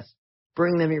process.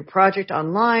 Bring them your project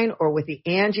online or with the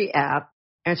Angie app,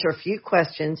 answer a few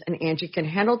questions, and Angie can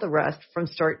handle the rest from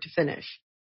start to finish.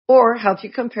 Or help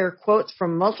you compare quotes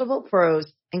from multiple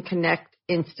pros and connect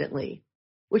instantly,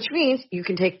 which means you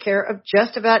can take care of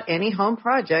just about any home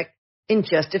project in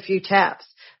just a few taps.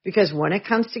 Because when it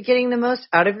comes to getting the most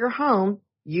out of your home,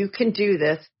 you can do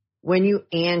this when you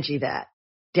Angie that.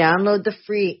 Download the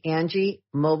free Angie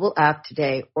mobile app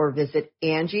today or visit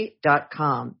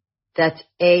Angie.com. That's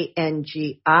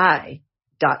ANGI.com.